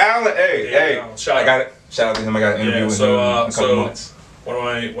 David Allen, hey, I got it. Shout out to him. I got an interview with him in a couple months. One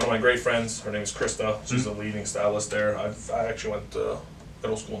of my great friends, her name is Krista. She's the leading stylist there. I actually went to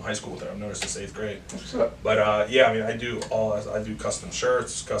middle school and high school with her. I've known her since 8th grade. What's up? But yeah, I mean, I do custom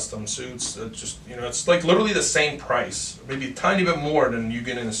shirts, custom suits. It's just, you know, it's like literally the same price, maybe a tiny bit more than you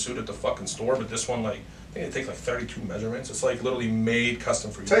get in a suit at the fucking store. But this one, like, I think it takes like 32 measurements. It's like literally made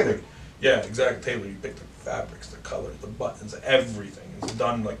custom for you. Tailored. Yeah, exactly. Tailored. You pick the fabrics, the colors, the buttons, everything. It's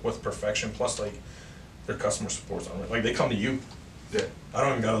done like with perfection. Plus, like, their customer support's on it. Like, they come to you. Yeah. I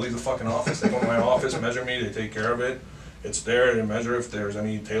don't even gotta leave the fucking office. They go to my office, measure me, they take care of it. It's there, they measure if there's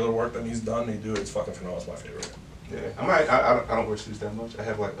any tailor work that needs done, they do it. It's fucking phenomenal. It's my favorite. Yeah. I don't wear suits that much. I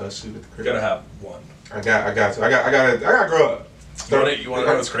have like a suit at the crib. You gotta have one. I got to. I gotta grow up. You wanna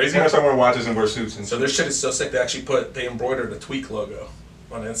know what's crazy? I start wearing watches and wear suits and so this shit is so sick, they embroidered a Tweak logo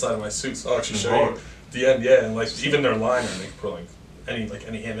on the inside of my suits. I'll actually show you. The end, yeah, and like even their liner, they can put like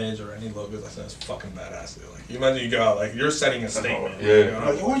any image or any logos. I think it's fucking badass. Dude. Like you imagine you go out, like you're setting a statement. Yeah. You know?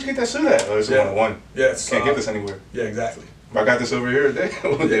 Like, where'd you get that suit at? Oh, it's a 101. Yeah, it's can't get this anywhere. Yeah, exactly. I got this over here today.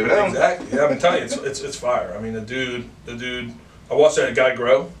 David Allen. Exactly. Yeah, I'm telling you, it's fire. I mean, the dude. I watched that guy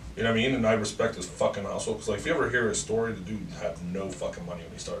grow. You know what I mean? And I respect his fucking hustle. Because like, if you ever hear his story, the dude had no fucking money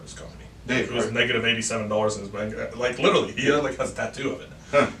when he started his company. It was negative $87 in his bank. Like literally, he like has a tattoo of it.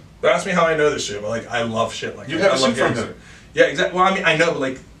 Huh. But ask me how I know this shit. But like, I love shit like you have a suit from him. Yeah, exactly. Well, I mean, I know, but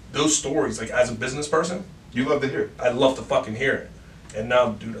like those stories, like as a business person, you love to hear it. I love to fucking hear it. And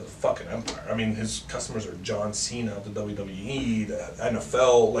now, dude, has a fucking empire. I mean, his customers are John Cena, the WWE, the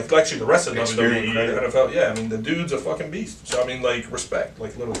NFL, like actually the rest of the WWE, the NFL. Yeah, I mean, the dude's a fucking beast. So I mean, like respect,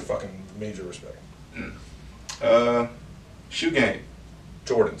 like literally fucking major respect. Shoe game.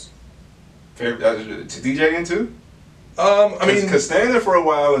 Jordans. Favorite to DJ into? I mean, because staying there for a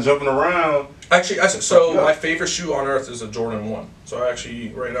while and jumping around. Actually, my favorite shoe on earth is a Jordan 1. So actually,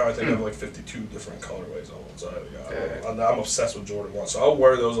 right now, I think I have like 52 different colorways on one side. I'm obsessed with Jordan 1, so I'll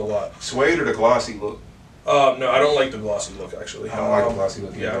wear those a lot. Suede or the glossy look? No, I don't like the glossy look, actually. I don't like the glossy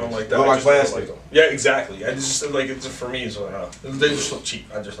look. Yeah, I don't like that. Look like plastic. Yeah, exactly. I just like it's for me. So they just look cheap.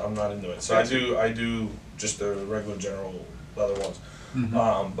 I'm not into it. So I do just the regular general leather ones.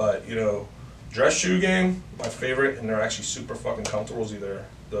 But you know, dress shoe game, my favorite, and they're actually super fucking comfortable. Is either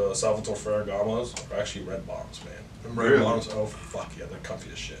the Salvatore Ferragamo's or actually Red Bottoms, man. Red Bottoms, oh fuck yeah, they're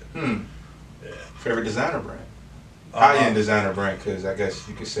comfy as shit. Yeah. Favorite designer brand? High-end designer brand, because I guess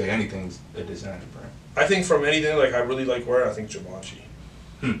you could say anything's a designer brand. I think from anything like I really like wearing, I think Givenchy.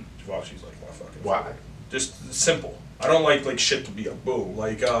 Givenchy's like my fucking favorite. Just simple. I don't like shit to be a boom.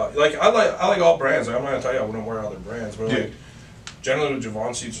 Like I like all brands. Like, I'm not gonna tell you I wouldn't wear other brands, but like generally with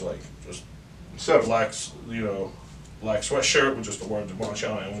Givenchy, it's like just black, black sweatshirt with just the word Givenchy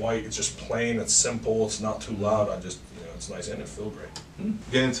on it and white. It's just plain. It's simple. It's not too loud. It's nice and it feels great.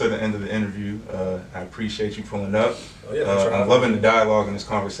 Getting to the end of the interview, I appreciate you pulling up. Oh, yeah, I'm loving the dialogue in this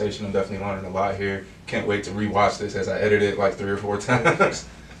conversation. I'm definitely learning a lot here. Can't wait to rewatch this as I edit it like 3 or 4 times.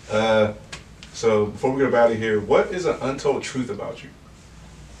 So before we get out of here, what is an untold truth about you?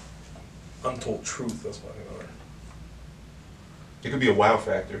 Untold truth, that's my It could be a wow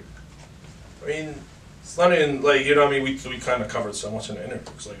factor. I mean, it's not even like, you know what I mean, we kind of covered so much in the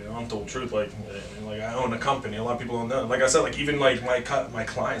interview. Like, I'm told the truth, like I own a company. A lot of people don't know. Like I said, like even like my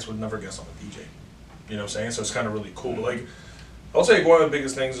clients would never guess I'm a DJ. You know what I'm saying? So it's kind of really cool. But like, I'll say one of the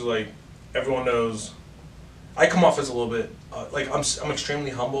biggest things is like everyone knows. I come off as a little bit like I'm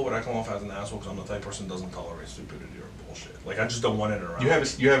extremely humble, but I come off as an asshole because I'm the type of person that doesn't tolerate stupidity or bullshit. Like I just don't want it around. You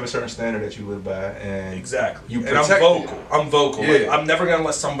have a certain standard that you live by, and exactly. You and I'm vocal. It. I'm vocal. Yeah. Like, I'm never gonna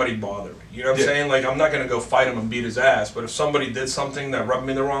let somebody bother me. You know what I'm saying? Like I'm not gonna go fight him and beat his ass. But if somebody did something that rubbed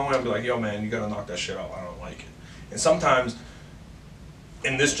me the wrong way, I'd be like, yo man, you gotta knock that shit off. I don't like it. And sometimes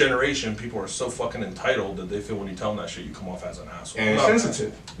in this generation, people are so fucking entitled that they feel when you tell them that shit, you come off as an asshole. And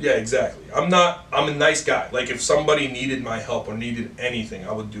sensitive. Yeah, exactly. I'm a nice guy. Like, if somebody needed my help or needed anything,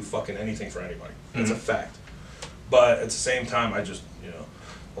 I would do fucking anything for anybody. It's a fact. But at the same time, I just, you know,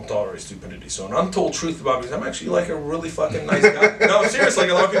 don't tolerate stupidity. So an untold truth about me is I'm actually, like, a really fucking nice guy. No, I'm serious. Like,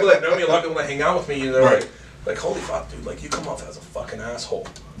 a lot of people that know me, a lot of people that hang out with me, they're like, holy fuck, dude, like, you come off as a fucking asshole.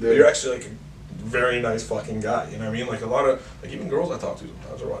 Yeah. But you're actually, like, a very nice fucking guy, you know what I mean? Like a lot of, like even girls I talk to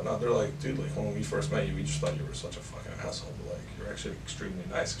sometimes or whatnot, they're like, dude, like when we first met you, we just thought you were such a fucking asshole, but like you're actually extremely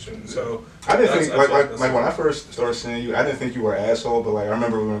nice. So I didn't think like when I first started seeing you, I didn't think you were an asshole, but like I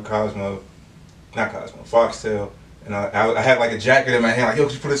remember we were in Foxtail, and I had like a jacket in my hand, like yo,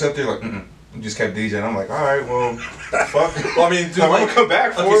 could you put this up there? Like we just kept DJing. I'm like, all right, well, fuck. Well, I mean, dude, I'm gonna come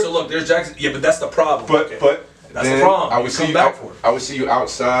back for it. Okay, so look, there's jackets. Yeah, but that's the problem. But that's the problem. I would come back for it. I would see you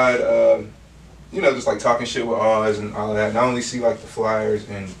outside. You know, just like talking shit with Oz and all that. And I only see like the flyers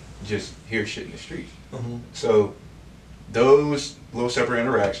and just hear shit in the street. So those little separate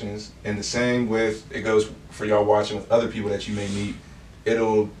interactions, and the same with, it goes for y'all watching with other people that you may meet,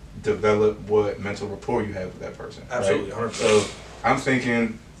 it'll develop what mental rapport you have with that person. Absolutely, right? 100%. So I'm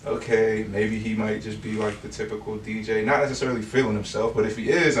thinking, okay, maybe he might just be like the typical DJ, not necessarily feeling himself, but if he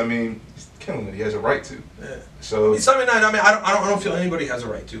is, I mean, he's killing it. He has a right to. Yeah. So it's something that I don't feel anybody has a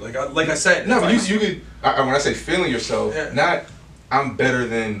right to. Like I said, no, but you could. When I say feeling yourself, not I'm better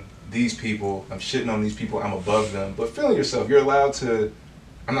than these people. I'm shitting on these people. I'm above them. But feeling yourself, you're allowed to.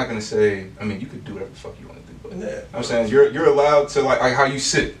 I'm not gonna say. I mean, you could do whatever the fuck you want to do. But I'm saying you're allowed to like how you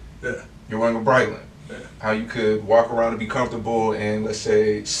sit. Yeah. You're wearing a Breitling. How you could walk around and be comfortable and let's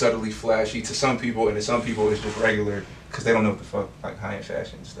say subtly flashy to some people, and to some people it's just regular because they don't know what the fuck like high-end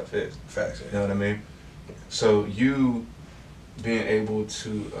fashion stuff is. Facts. You know what I mean? So you being able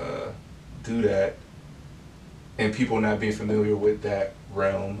to do that, and people not being familiar with that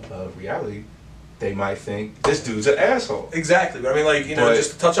realm of reality, they might think this dude's an asshole. Exactly, but I mean, like, you know,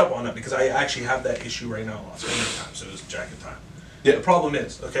 just to touch up on it, because I actually have that issue right now. So many times, so it's jacket time. Yeah. The problem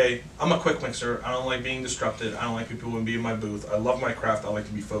is, okay, I'm a quick mixer. I don't like being disrupted. I don't like people to be in my booth. I love my craft. I like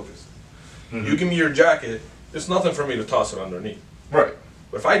to be focused. You give me your jacket, there's nothing for me to toss it underneath. Right.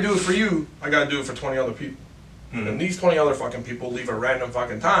 But if I do it for you, I gotta do it for 20 other people. And these 20 other fucking people leave at random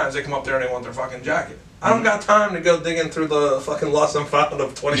fucking times. They come up there and they want their fucking jacket. I don't got time to go digging through the fucking lost and found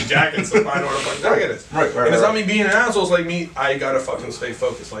of 20 jackets to find where the fucking jacket is. Right. And it's not me being an asshole. It's like me, I gotta fucking stay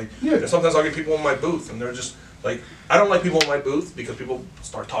focused. Like, sometimes I'll get people in my booth and they're just, like, I don't like people in my booth because people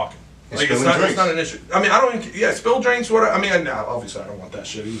start talking. Like, it's not an issue. I mean, I don't even, spill drinks, whatever. I mean, now, obviously, I don't want that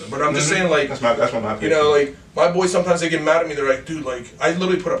shit either. But I'm just saying, like, that's my opinion. You know, like, my boys, sometimes they get mad at me. They're like, dude, like, I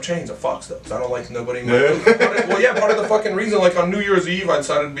literally put up chains at Fox, though, because I don't like nobody in my booth. Part of the fucking reason, like, on New Year's Eve, I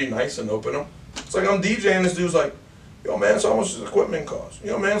decided to be nice and open them. It's like, I'm DJing, this dude's like, yo, man, so how much does equipment cost?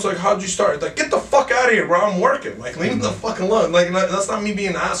 Yo, man, it's like, how'd you start? It's like, get the fuck out of here, bro, I'm working. Like, leave me the fucking alone. Like, that's not me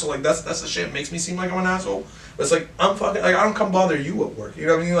being an asshole. Like, that's the shit that makes me seem like I'm an asshole. But it's like, I'm fucking, like, I don't come bother you at work. You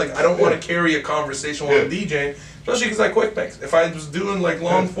know what I mean? Like, I don't want to carry a conversation while I'm DJing, especially because I quick mix. If I was doing, like,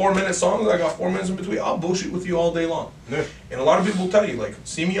 long 4-minute songs, I got 4 minutes in between, I'll bullshit with you all day long. And a lot of people will tell you, like,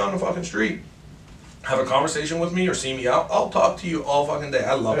 see me on the fucking street, have a conversation with me, or see me out, I'll talk to you all fucking day.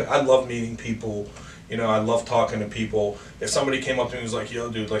 I love it. I love meeting people. You know, I love talking to people. If somebody came up to me and was like, yo,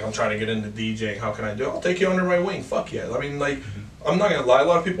 dude, like, I'm trying to get into DJing, how can I do it? I'll take you under my wing. Fuck yeah. I mean, like, I'm not going to lie. A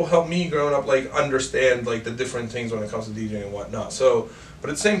lot of people help me growing up, like, understand, like, the different things when it comes to DJing and whatnot. So, but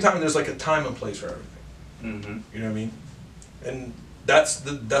at the same time, there's, like, a time and place for everything. You know what I mean? And that's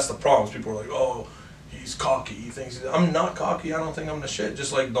the problem. People are like, oh, he's cocky. He thinks I'm not cocky. I don't think I'm the shit.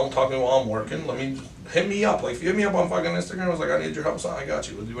 Just, like, don't talk to me while I'm working. Let me hit me up. Like, if you hit me up on fucking Instagram, I was like, I need your help. So I got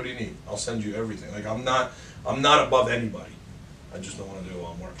you. What do you need? I'll send you everything. Like, I'm not above anybody. I just don't want to do it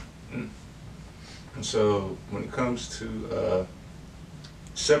while I'm working. And so when it comes to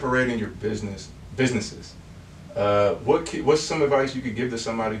separating your businesses, what's some advice you could give to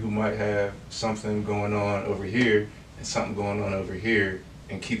somebody who might have something going on over here and something going on over here,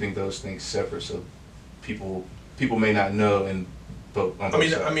 and keeping those things separate so people may not know, and But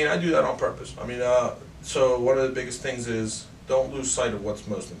I mean, I do that on purpose. I mean, so one of the biggest things is don't lose sight of what's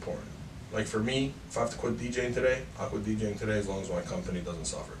most important. Like for me, if I have to quit DJing today, I'll quit DJing today as long as my company doesn't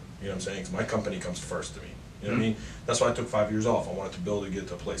suffer. You know what I'm saying? Because my company comes first to me. You know what I mean? That's why I took 5 years off. I wanted to build and get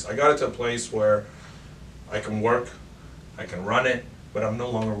to a place. I got it to a place where I can work, I can run it, but I'm no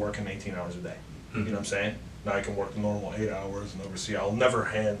longer working 18 hours a day. You know what I'm saying? Now I can work the normal 8 hours and oversee. I'll never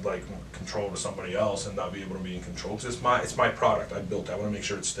hand like control to somebody else and not be able to be in control. Cause it's my product. I built it. I want to make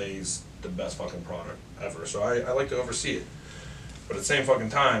sure it stays the best fucking product ever. So I like to oversee it. But at the same fucking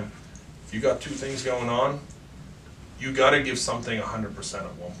time, if you got two things going on, you got to give something 100%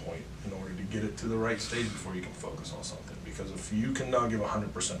 at one point in order to get it to the right stage before you can focus on something. Because if you cannot give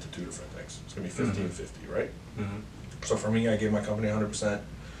 100% to two different things, it's gonna be 50-50, right? So for me, I gave my company 100%.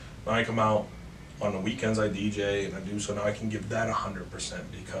 Now I come out on the weekends, I DJ and I do, so now I can give that 100%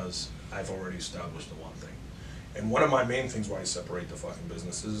 because I've already established the one thing. And one of my main things why I separate the fucking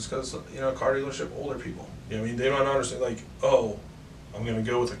businesses is because, you know, car dealership, older people. You know what I mean? They don't understand, like, oh, I'm gonna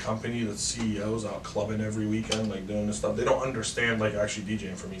go with a company that's CEOs out clubbing every weekend, like doing this stuff. They don't understand, like, actually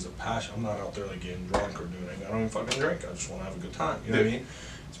DJing for me is a passion. I'm not out there like getting drunk or doing anything. I don't even fucking drink. I just want to have a good time. You know what I mean?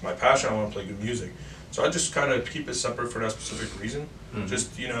 It's my passion. I want to play good music. So I just kind of keep it separate for that specific reason.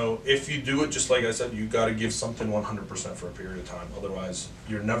 Just, you know, if you do it, just like I said, you got to give something 100% for a period of time. Otherwise,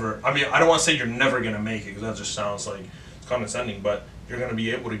 you're never. I mean, I don't want to say you're never gonna make it because that just sounds like it's condescending. But you're gonna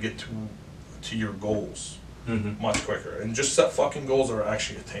be able to get to your goals. Much quicker, and just set fucking goals that are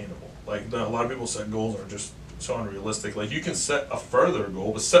actually attainable. Like a lot of people set goals that are just so unrealistic. Like you can set a further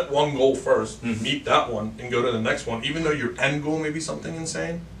goal, but set one goal first, meet that one, and go to the next one. Even though your end goal may be something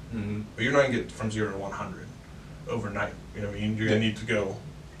insane, but you're not gonna get from 0 to 100 overnight. You know what I mean? You're gonna need to go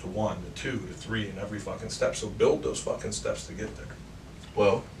to 1 to 2 to 3 in every fucking step. So build those fucking steps to get there.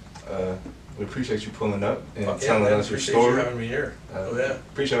 Well, we appreciate you pulling up and telling us your story. Appreciate you having me here.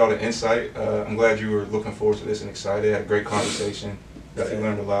 Appreciate all the insight. I'm glad you were looking forward to this and excited. Had a great conversation. Definitely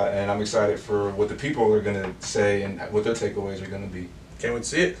learned a lot, and I'm excited for what the people are gonna say and what their takeaways are gonna be. Can't wait to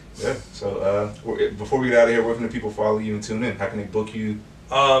see it. Yeah. So before we get out of here, where can the people follow you and tune in? How can they book you?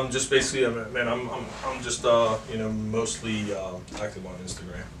 Just basically, man, I'm just you know, mostly active on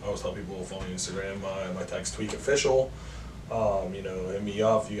Instagram. I always tell people follow me on Instagram. My tag's Tweak Official. You know, hit me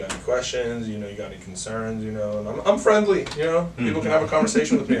up if you got any questions. You know, you got any concerns. You know, and I'm friendly. You know, people can have a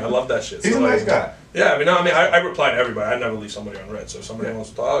conversation with me. I love that shit. He's a nice guy. Yeah, I reply to everybody. I never leave somebody on red. So if somebody wants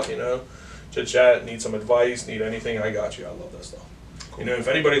to talk, you know, chit chat, need some advice, need anything, I got you. I love that stuff. Cool. You know, if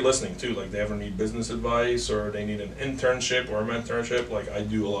anybody listening too, like they ever need business advice or they need an internship or a mentorship, like I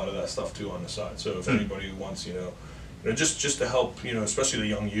do a lot of that stuff too on the side. So if anybody wants, you know, just to help, you know, especially the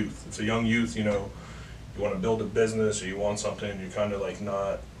young youth. If the young youth, you know, you want to build a business or you want something, you're kind of like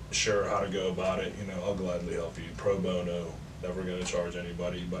not sure how to go about it, you know, I'll gladly help you. Pro bono, never going to charge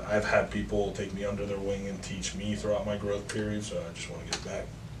anybody. But I've had people take me under their wing and teach me throughout my growth period, so I just want to give back.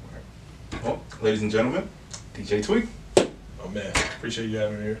 Well, ladies and gentlemen, DJ Tweak. Oh man, appreciate you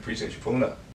having me here. Appreciate you pulling up.